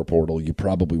transfer portal, you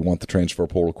probably want the transfer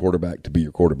portal quarterback to be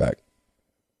your quarterback.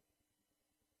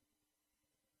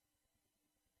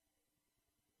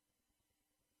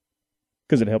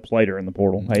 Because it helps later in the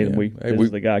portal.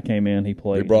 The guy came in, he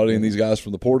played. We brought in these guys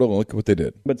from the portal, and look at what they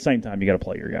did. But at the same time, you got to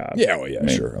play your guys. Yeah,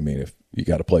 sure. I mean, if you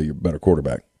got to play your better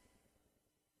quarterback.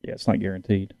 Yeah, it's not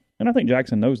guaranteed. And I think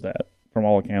Jackson knows that from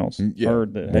all accounts. Yeah,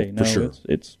 heard that, for sure.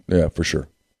 It's yeah, for sure.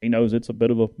 He knows it's a bit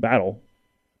of a battle.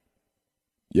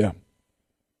 Yeah.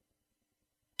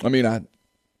 I mean,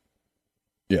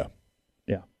 yeah.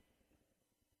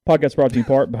 Podcast brought to you in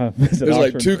part by Visit There's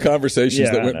Oxford. like two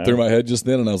conversations that went through my head just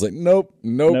then, and I was like, nope.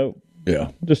 Yeah.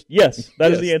 Just yes.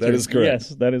 That is the answer. That is correct. Yes,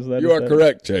 that is. You are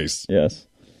correct, Chase. Yes.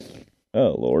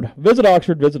 Oh, Lord. Visit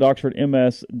Oxford,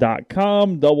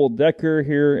 visitoxfordms.com. Double-decker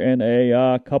here in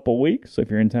a couple weeks. So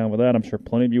if you're in town with that, I'm sure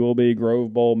plenty of you will be.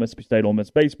 Grove Bowl, Mississippi State Ole Miss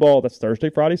baseball. That's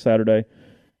Thursday, Friday, Saturday.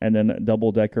 And then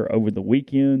double-decker over the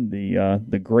weekend.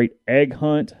 The Great Egg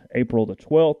Hunt, April the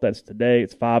 12th. That's today.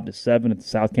 It's 5 to 7 at the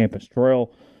South Campus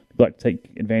Trail. If you'd like to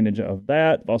take advantage of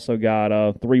that. We've also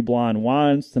got 3 blind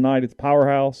wines tonight at the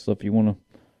Powerhouse. So if you want to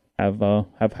have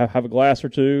a glass or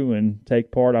two and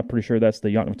take part. I'm pretty sure that's the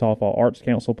Yoknam-Tawfal Arts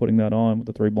Council putting that on with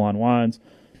the Three Blind Wines.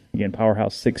 Again,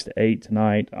 Powerhouse 6 to 8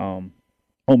 tonight. Home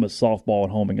is softball at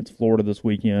home against Florida this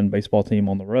weekend. Baseball team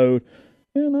on the road.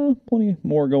 And plenty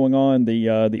more going on. The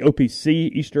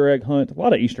OPC Easter egg hunt. A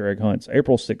lot of Easter egg hunts.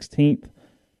 April 16th,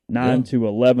 9 to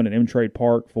 11 at M-Trade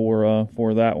Park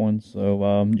for that one.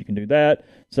 So you can do that.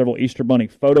 Several Easter Bunny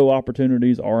photo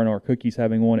opportunities. R&R Cookies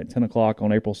having one at 10 o'clock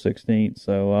on April 16th.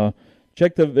 So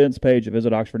check the events page at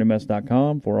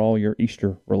visitoxfordms.com for all your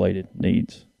Easter-related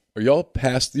needs. Are y'all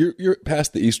past? You're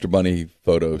past the Easter Bunny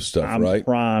photo stuff, right? I'm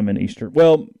prime in Easter.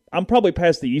 Well, I'm probably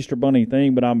past the Easter Bunny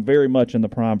thing, but I'm very much in the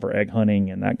prime for egg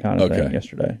hunting and that kind of thing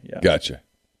yesterday. Yeah. Gotcha.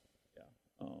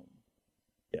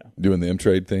 Yeah. Doing the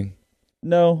M-Trade thing?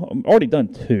 No, I'm already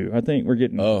done 2. I think we're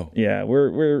getting. Oh. Yeah,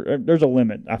 we're there's a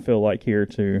limit. I feel like here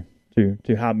to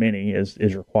how many is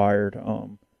required.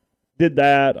 Did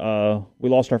that. We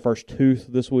lost our first tooth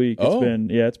this week.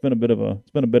 It's been a bit of a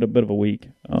week.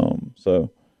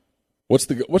 So. What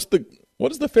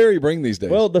does the ferry bring these days?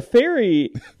 Well, the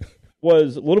ferry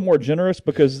was a little more generous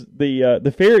because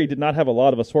the ferry did not have a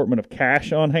lot of assortment of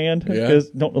cash on hand because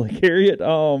don't really carry it.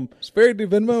 Does ferry do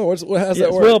Venmo? How's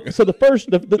that work? Well, so the first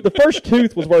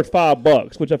tooth was worth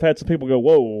 $5, which I've had some people go,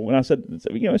 whoa, and I said,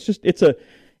 it's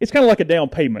kind of like a down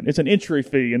payment. It's an entry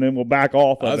fee, and then we'll back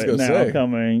off of it now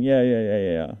coming.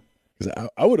 Yeah.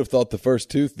 I would have thought the first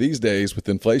tooth these days with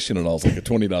inflation and all is like a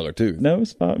 $20 tooth. No,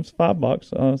 it's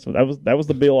 $5. So that was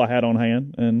the bill I had on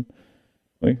hand, and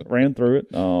we ran through it.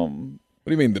 What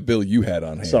do you mean the bill you had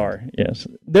on hand? Sorry, yes.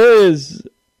 There's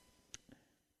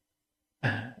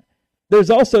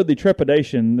also the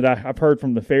trepidation that I've heard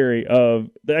from the ferry of,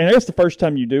 and I guess the first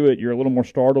time you do it, you're a little more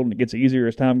startled, and it gets easier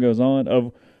as time goes on,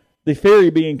 of the ferry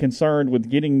being concerned with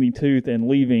getting the tooth and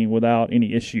leaving without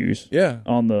any issues. Yeah.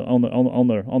 On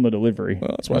the delivery.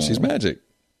 Well, that's why she's magic.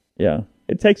 Yeah.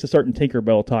 It takes a certain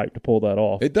Tinkerbell type to pull that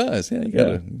off. It does. Yeah, you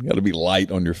gotta be light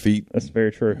on your feet. That's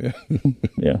very true.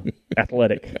 Yeah.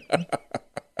 Athletic.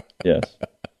 Yes.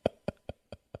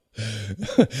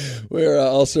 We're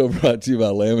also brought to you by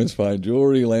Layman's Fine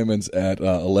Jewelry. Layman's at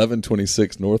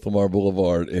 1126 North Lamar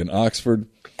Boulevard in Oxford.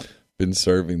 Been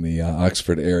serving the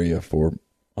Oxford area for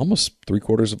almost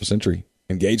 3/4 of a century.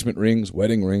 Engagement rings,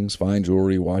 wedding rings, fine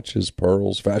jewelry, watches,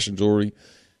 pearls, fashion jewelry,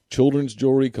 children's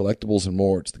jewelry, collectibles, and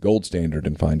more. It's the gold standard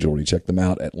in fine jewelry. Check them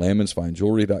out at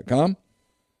laymansfinejewelry.com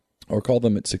or call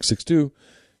them at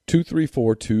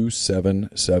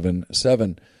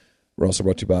 662-234-2777. We're also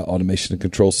brought to you by Automation and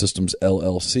Control Systems,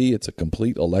 LLC. It's a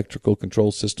complete electrical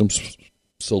control systems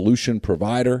solution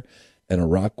provider and a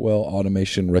Rockwell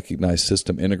Automation recognized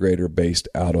system integrator based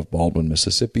out of Baldwin,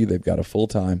 Mississippi. They've got a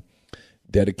full-time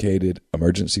dedicated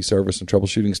emergency service and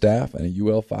troubleshooting staff and a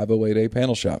UL 508A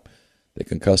panel shop. They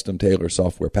can custom tailor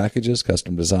software packages,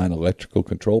 custom design electrical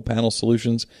control panel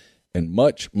solutions, and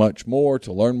much, much more.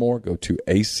 To learn more, go to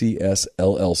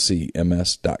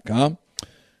acsllcms.com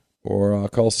or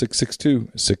call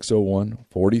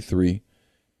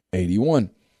 662-601-4381.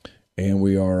 And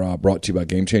we are brought to you by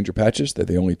Game Changer Patches. They're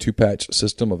the only 2-patch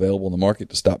system available in the market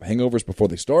to stop hangovers before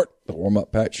they start. The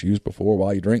warm-up patch used before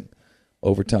while you drink.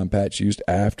 Overtime patch used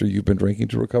after you've been drinking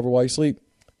to recover while you sleep.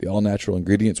 The all-natural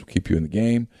ingredients will keep you in the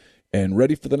game and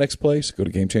ready for the next place. Go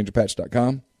to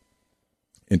GameChangerPatch.com.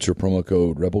 Enter promo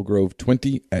code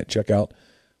RebelGrove20 at checkout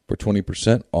for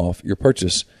 20% off your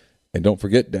purchase. And don't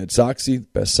forget Dead Soxy,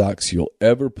 best socks you'll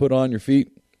ever put on your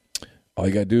feet. All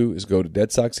you got to do is go to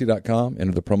deadsoxy.com,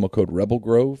 enter the promo code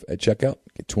RebelGrove at checkout,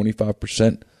 get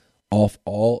 25% off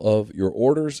all of your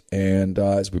orders. And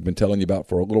as we've been telling you about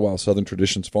for a little while, Southern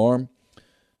Traditions Farm,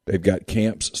 they've got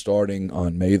camps starting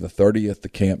on May the 30th. The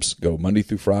camps go Monday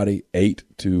through Friday, 8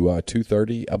 to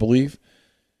 2:30, I believe.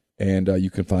 And you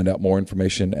can find out more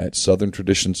information at Southern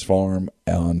Traditions Farm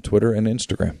on Twitter and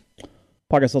Instagram.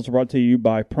 Podcast also brought to you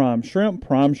by Prime Shrimp,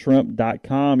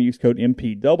 primeshrimp.com. Use code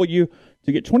MPW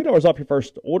to get $20 off your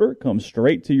first order. Comes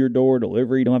straight to your door,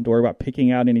 delivery. You don't have to worry about picking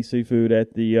out any seafood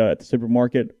at the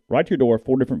supermarket. Right to your door,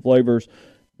 4 different flavors.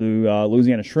 The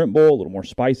Louisiana Shrimp Bowl, a little more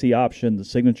spicy option. The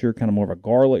signature, kind of more of a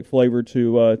garlic flavor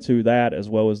to that, as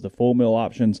well as the full meal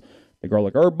options. The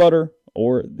garlic herb butter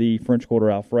or the French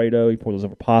Quarter Alfredo. You pour those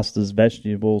over pastas,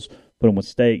 vegetables, put them with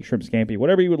steak, shrimp scampi,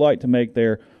 whatever you would like to make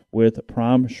there with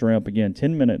Prime Shrimp. Again,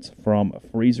 10 minutes from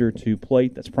freezer to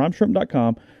plate. That's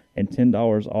primeshrimp.com and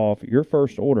 $10 off your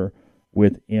first order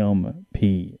with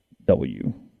MPW.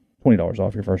 $20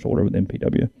 off your first order with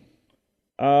MPW.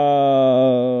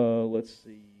 Let's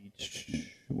see.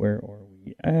 Where are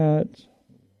we at?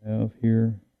 We have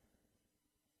here.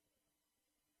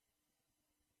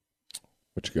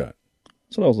 What you got?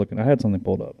 That's what I was looking. I had something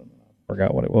pulled up and I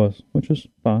forgot what it was, which is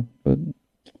fine. But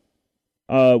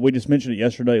we just mentioned it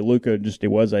yesterday. Luka it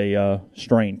was a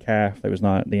strained calf. It was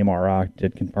not, the MRI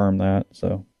did confirm that,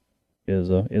 so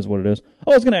is what it is. I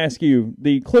was going to ask you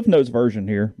the Cliff Notes version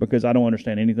here because I don't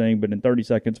understand anything, but in 30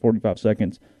 seconds, 45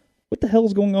 seconds, what the hell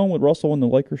is going on with Russell and the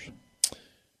Lakers?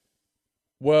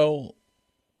 Well,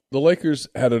 the Lakers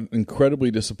had an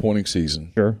incredibly disappointing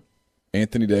season. Sure.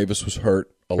 Anthony Davis was hurt,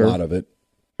 a lot of it.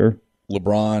 Sure.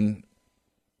 LeBron,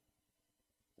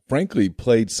 frankly,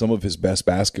 played some of his best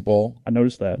basketball. I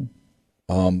noticed that.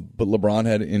 But LeBron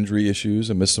had injury issues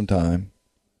and missed some time.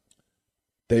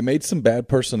 They made some bad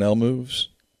personnel moves,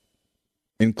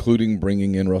 including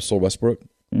bringing in Russell Westbrook.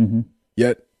 Mm-hmm.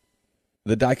 Yet,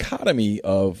 the dichotomy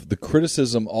of the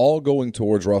criticism all going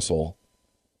towards Russell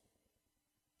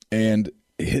and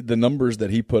the numbers that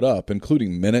he put up,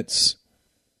 including minutes,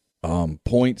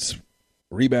 points,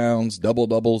 rebounds,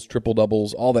 double-doubles,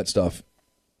 triple-doubles, all that stuff,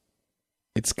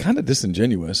 it's kind of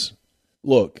disingenuous.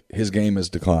 Look, his game has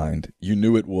declined. You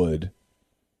knew it would.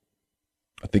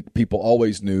 I think people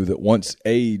always knew that once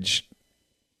age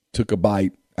took a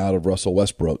bite out of Russell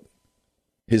Westbrook,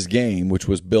 his game, which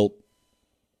was built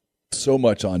so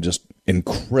much on just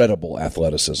incredible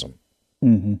athleticism,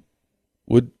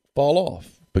 would fall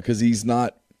off because he's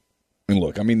not. I mean,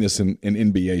 look, I mean this in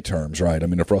NBA terms, right? I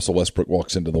mean, if Russell Westbrook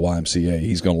walks into the YMCA,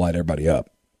 he's going to light everybody up.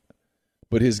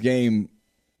 But his game,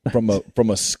 from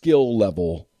a skill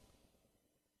level,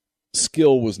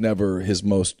 skill was never his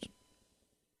most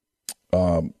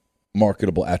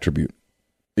marketable attribute.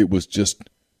 It was just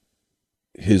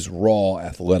his raw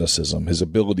athleticism, his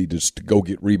ability to go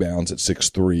get rebounds at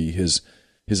 6'3",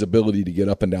 his ability to get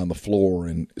up and down the floor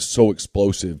and so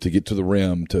explosive to get to the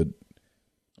rim. I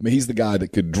mean, he's the guy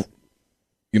that could,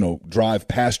 drive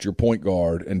past your point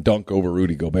guard and dunk over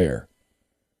Rudy Gobert.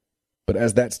 But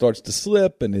as that starts to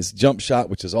slip and his jump shot,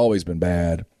 which has always been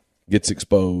bad, gets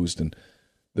exposed, and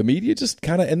the media just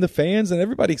kind of, and the fans and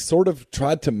everybody sort of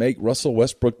tried to make Russell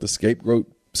Westbrook the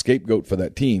scapegoat for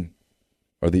that team,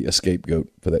 or the scapegoat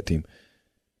for that team.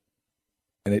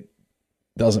 And it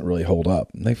doesn't really hold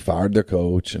up. And they fired their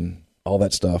coach and all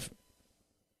that stuff.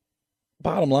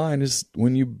 Bottom line is,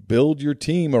 when you build your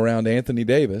team around Anthony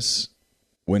Davis,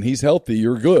 when he's healthy,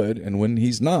 you're good. And when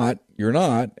he's not, you're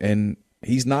not. And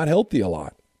he's not healthy a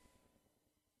lot.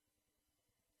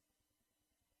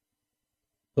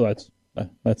 So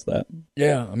that's that.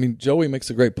 Yeah, I mean, Joey makes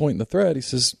a great point in the thread. He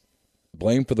says,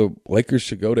 blame for the Lakers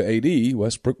should go to AD.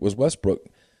 Westbrook was Westbrook.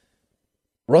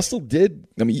 Russell did.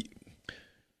 I mean,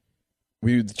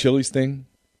 we did the Chili's thing.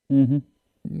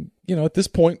 Mm-hmm. At this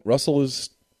point, Russell is.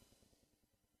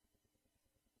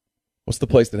 What's the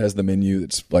place that has the menu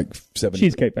that's like 70?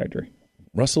 Cheesecake Factory.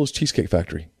 Russell is Cheesecake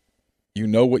Factory. You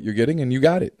know what you're getting, and you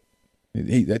got it.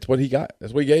 That's what he got.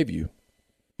 That's what he gave you.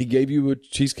 He gave you a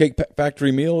Cheesecake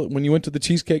Factory meal when you went to the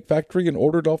Cheesecake Factory and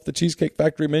ordered off the Cheesecake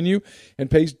Factory menu and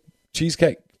paid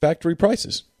Cheesecake Factory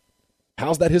prices.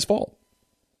 How's that his fault?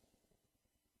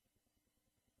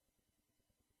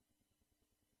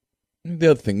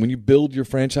 The other thing, when you build your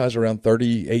franchise around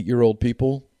 38-year-old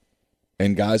people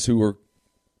and guys who are,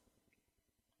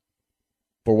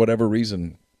 for whatever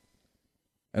reason,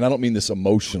 and I don't mean this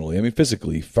emotionally, I mean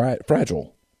physically,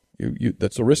 fragile,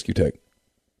 that's a risk you take.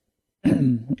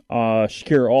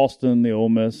 Shakira Austin, the Ole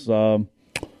Miss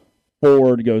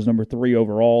forward, goes number 3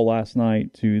 overall last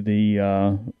night to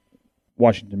the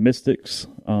Washington Mystics.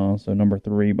 So number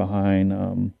 3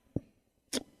 behind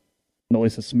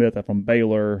Nelisa Smith from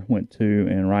Baylor went 2,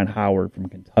 and Ryan Howard from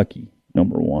Kentucky,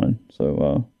 number 1.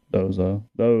 So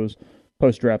those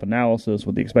post-draft analysis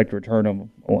with the expected return of,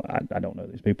 I don't know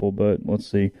these people, but let's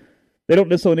see. They don't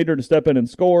necessarily need her to step in and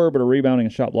score, but her rebounding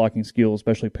and shot blocking skills,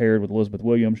 especially paired with Elizabeth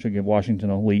Williams, should give Washington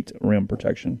elite rim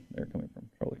protection. They're coming from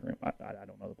Charlie Graham. I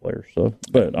don't know the players, so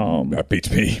but that beats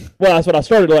me. Well, that's what I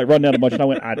started to run down a bunch, and I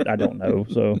went, I don't know,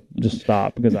 so just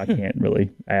stop because I can't really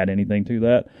add anything to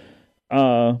that.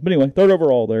 But anyway, 3rd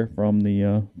overall there from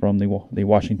the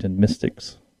Washington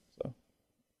Mystics. So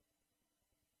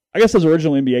I guess those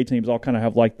original NBA teams all kind of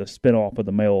have like the spinoff of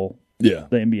the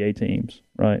NBA teams,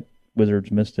 right?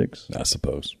 Wizards, Mystics, I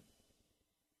suppose.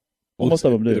 Well, most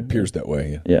of them do. It appears that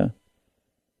way. Yeah.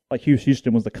 Like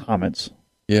Houston was the Comets.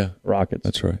 Yeah. Rockets.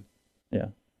 That's right. Yeah.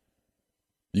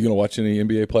 You going to watch any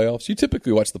NBA playoffs? You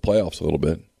typically watch the playoffs a little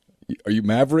bit. Are you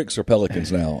Mavericks or Pelicans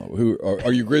now? Who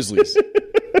are you? Grizzlies?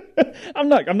 I'm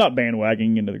not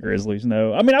bandwagoning into the Grizzlies.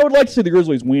 No. I mean, I would like to see the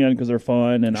Grizzlies win because they're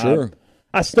fun, and sure.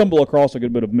 I stumble across a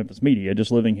good bit of Memphis media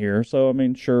just living here. So I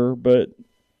mean, sure, but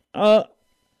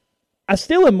I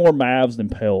still am more Mavs than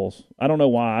Pels. I don't know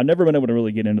why. I've never been able to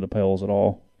really get into the Pels at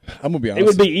all. I'm going to be honest. It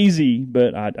would be easy,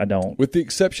 but I don't. With the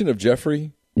exception of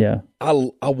Jeffrey, Yeah. I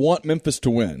want Memphis to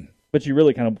win. But you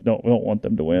really kind of don't want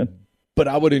them to win. But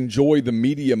I would enjoy the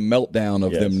media meltdown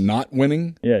of Yes. them not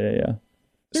winning. Yeah.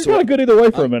 They're So kind of good either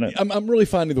way for a minute. I'm really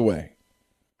fine either way.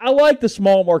 I like the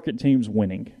small market teams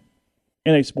winning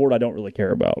in a sport I don't really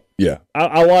care about. Yeah.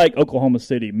 I like Oklahoma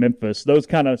City, Memphis, those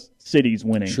kind of cities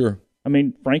winning. Sure. I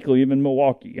mean, frankly, even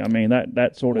Milwaukee. I mean,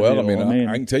 that sort of Well, deal.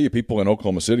 I can tell you people in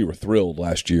Oklahoma City were thrilled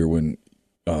last year when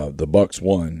the Bucks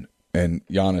won and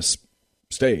Giannis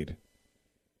stayed.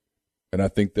 And I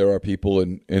think there are people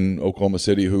in Oklahoma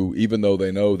City who, even though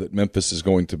they know that Memphis is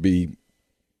going to be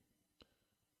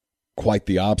quite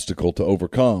the obstacle to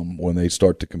overcome when they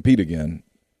start to compete again,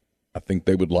 I think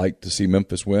they would like to see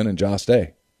Memphis win and Ja stay.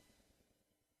 I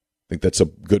think that's a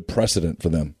good precedent for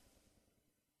them.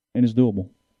 And it's doable.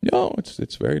 No,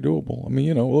 it's very doable. I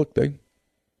mean, look,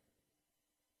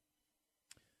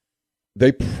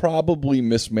 they probably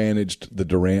mismanaged the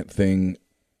Durant thing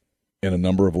in a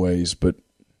number of ways, but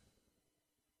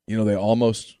they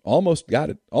almost got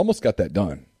it, almost got that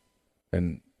done.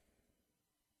 And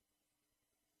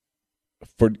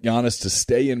for Giannis to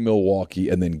stay in Milwaukee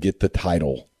and then get the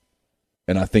title,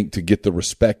 and I think to get the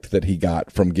respect that he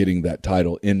got from getting that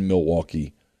title in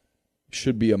Milwaukee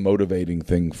should be a motivating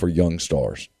thing for young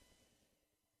stars.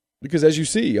 Because as you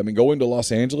see, I mean, going to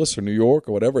Los Angeles or New York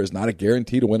or whatever is not a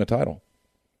guarantee to win a title.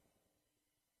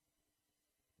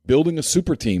 Building a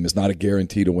super team is not a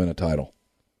guarantee to win a title.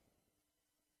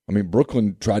 I mean,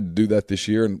 Brooklyn tried to do that this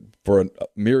year, and for a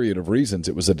myriad of reasons,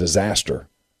 it was a disaster.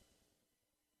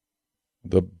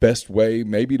 The best way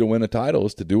maybe to win a title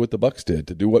is to do what the Bucks did,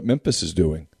 to do what Memphis is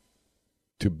doing,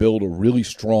 to build a really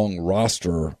strong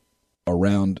roster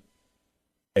around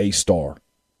a star.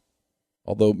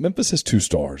 Although Memphis has 2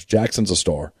 stars. Jackson's a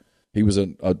star. He was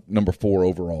a number 4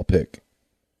 overall pick.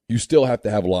 You still have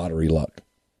to have lottery luck.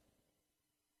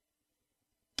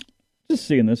 Just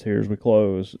seeing this here as we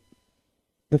close.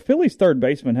 The Phillies' third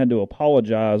baseman had to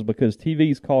apologize because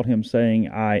TVs caught him saying,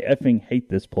 "I effing hate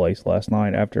this place" last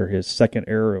night after his second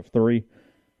error of 3.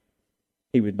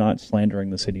 He was not slandering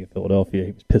the city of Philadelphia.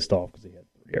 He was pissed off because he had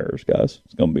 3 errors, guys.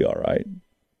 It's going to be all right.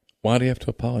 Why do you have to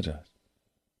apologize?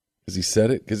 Because he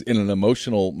said it? Because in an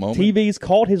emotional moment? TVs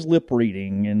caught his lip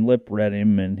reading and lip read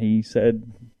him, and he said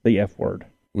the F word.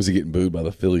 Was he getting booed by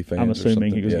the Philly fans? I'm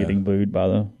assuming he was getting booed by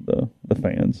the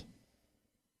fans.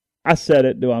 I said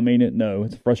it. Do I mean it? No.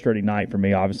 It's a frustrating night for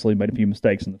me, obviously. Made a few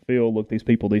mistakes in the field. Look, these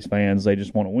people, these fans, they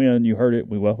just want to win. You heard it.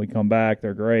 We come back.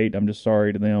 They're great. I'm just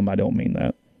sorry to them. I don't mean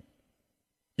that.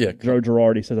 Yeah. Joe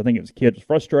Girardi says, I think it was a kid was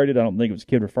frustrated. I don't think it was a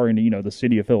kid referring to, the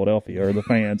city of Philadelphia or the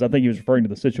fans. I think he was referring to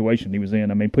the situation he was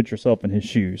in. I mean, put yourself in his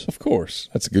shoes. Of course.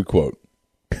 That's a good quote.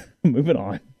 Moving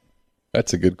on.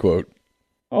 That's a good quote.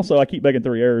 Also, I keep making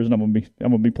 3 errors, and I'm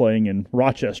gonna be playing in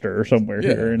Rochester or somewhere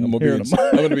here. I'm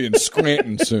gonna be in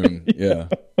Scranton soon. Yeah,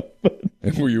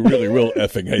 and where you really will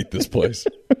effing hate this place.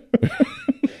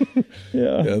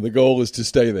 Yeah. The goal is to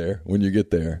stay there when you get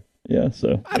there. Yeah.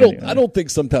 So I don't think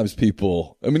sometimes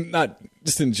people. I mean, not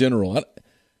just in general.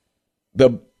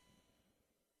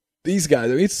 These guys.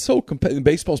 I mean, it's so competitive.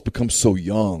 Baseball's become so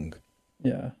young.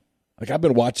 Yeah. Like I've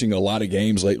been watching a lot of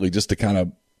games lately just to kind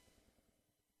of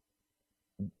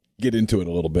get into it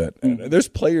a little bit. And there's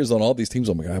players on all these teams.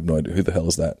 I'm like, I have no idea who the hell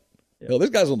is that. Yeah. Hell, there's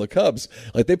guys on the Cubs.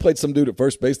 Like they played some dude at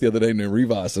first base the other day named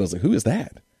Rivas, and I was like, who is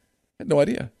that? I had no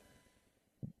idea.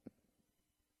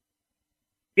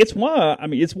 It's why. I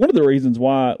mean, it's one of the reasons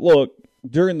why. Look,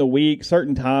 during the week,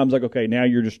 certain times, like okay, now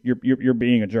you're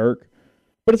being a jerk.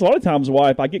 But it's a lot of times why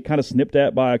if I get kind of snipped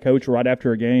at by a coach right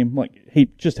after a game, like he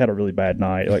just had a really bad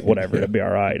night, like whatever, it'll be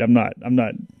all right. I'm not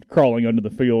crawling under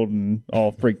the field and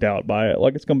all freaked out by it.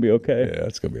 Like it's gonna be okay. Yeah,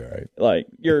 it's gonna be all right. Like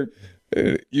you're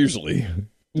usually,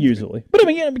 but I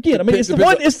mean, again,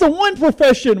 it's the one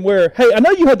profession where hey, I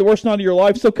know you had the worst night of your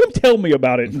life, so come tell me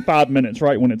about it in 5 minutes,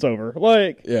 right when it's over.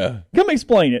 Like, yeah, come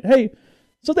explain it. Hey.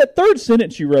 So that third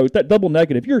sentence you wrote, that double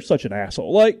negative, you're such an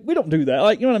asshole. Like, we don't do that.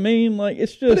 Like, you know what I mean? Like,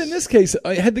 it's just. But in this case,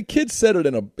 had the kid said it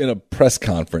in a press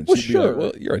conference, well, you'd be sure. like,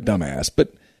 well, you're a dumbadumbass.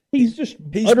 But he's just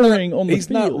uttering on the He's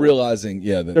field. not realizing,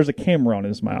 that there's a camera on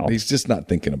his mouth. He's just not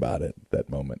thinking about it at that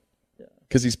moment.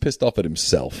 Because he's pissed off at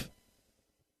himself.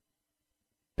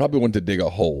 Probably wanted to dig a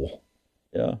hole.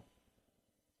 Yeah.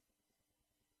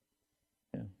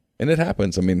 And it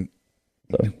happens. I mean,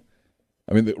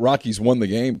 the Rockies won the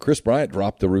game. Chris Bryant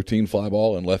dropped the routine fly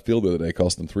ball in left field the other day,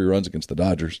 cost them 3 runs against the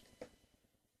Dodgers.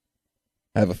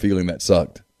 I have a feeling that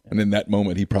sucked. And in that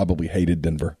moment, he probably hated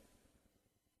Denver.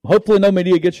 Hopefully no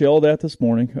media gets yelled at this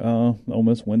morning. Ole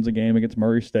Miss wins the game against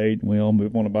Murray State, and we all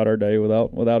move on about our day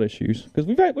without issues. Because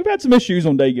we've had some issues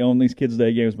on these kids'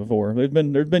 day games before. There's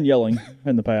been yelling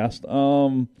in the past.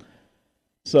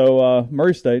 So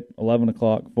Murray State, 11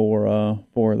 o'clock for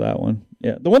that one.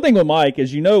 Yeah, the one thing with Mike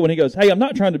is, when he goes, "Hey, I'm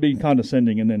not trying to be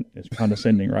condescending," and then it's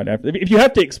condescending right after. If you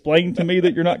have to explain to me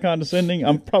that you're not condescending,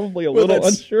 I'm probably a little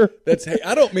unsure. Hey,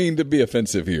 I don't mean to be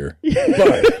offensive here,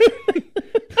 but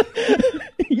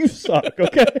you suck.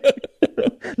 Okay,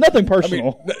 nothing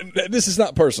personal. I mean, this is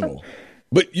not personal,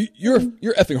 but you're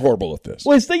effing horrible at this.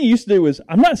 Well, his thing he used to do is,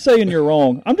 "I'm not saying you're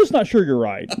wrong. I'm just not sure you're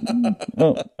right."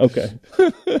 Oh, okay.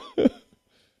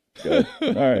 Good.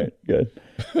 All right. Good.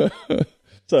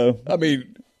 So, I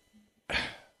mean,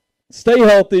 stay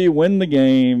healthy, win the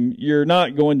game. You're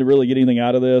not going to really get anything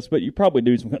out of this, but you probably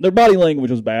do some. Their body language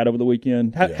was bad over the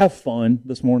weekend. Have fun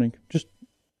this morning. Just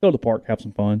go to the park, have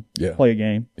some fun. Yeah. Play a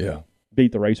game. Yeah.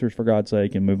 Beat the Racers, for God's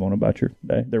sake, and move on about your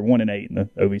day. They're 1-8 in the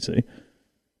OVC.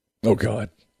 Oh, God.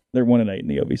 They're 1-8 in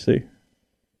the OVC.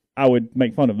 I would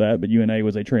make fun of that, but UNA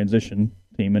was a transition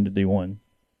team into D1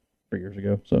 3 years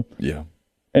ago. So yeah.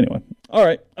 Anyway, all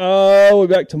right. We'll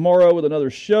be back tomorrow with another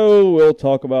show. We'll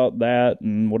talk about that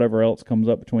and whatever else comes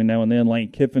up between now and then.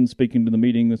 Lane Kiffin speaking to the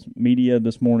media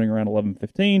this morning around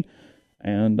 11:15,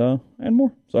 and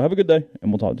more. So have a good day,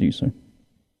 and we'll talk to you soon.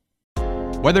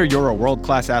 Whether you're a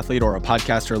world-class athlete or a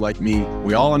podcaster like me,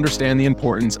 we all understand the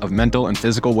importance of mental and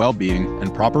physical well-being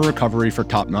and proper recovery for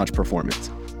top-notch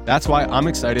performance. That's why I'm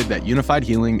excited that Unified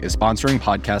Healing is sponsoring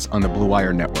podcasts on the Blue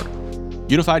Wire Network.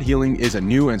 Unified Healing is a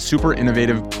new and super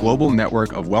innovative global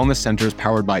network of wellness centers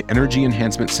powered by Energy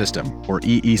Enhancement System, or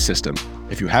EE System.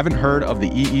 If you haven't heard of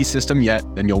the EE System yet,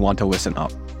 then you'll want to listen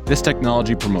up. This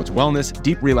technology promotes wellness,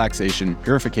 deep relaxation,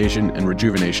 purification, and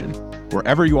rejuvenation.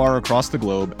 Wherever you are across the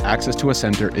globe, access to a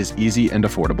center is easy and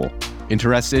affordable.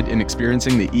 Interested in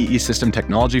experiencing the EE System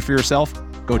technology for yourself?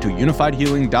 Go to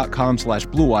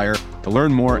unifiedhealing.com/bluewire to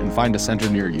learn more and find a center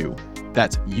near you.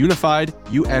 That's unified,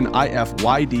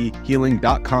 UNIFYD,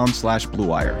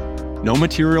 healing.com/bluewire. No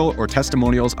material or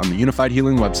testimonials on the Unified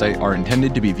Healing website are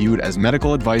intended to be viewed as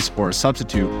medical advice or a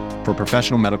substitute for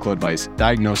professional medical advice,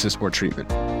 diagnosis, or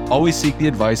treatment. Always seek the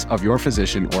advice of your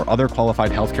physician or other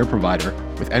qualified healthcare provider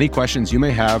with any questions you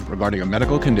may have regarding a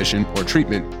medical condition or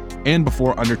treatment and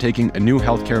before undertaking a new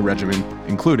healthcare regimen,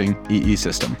 including EE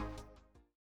System.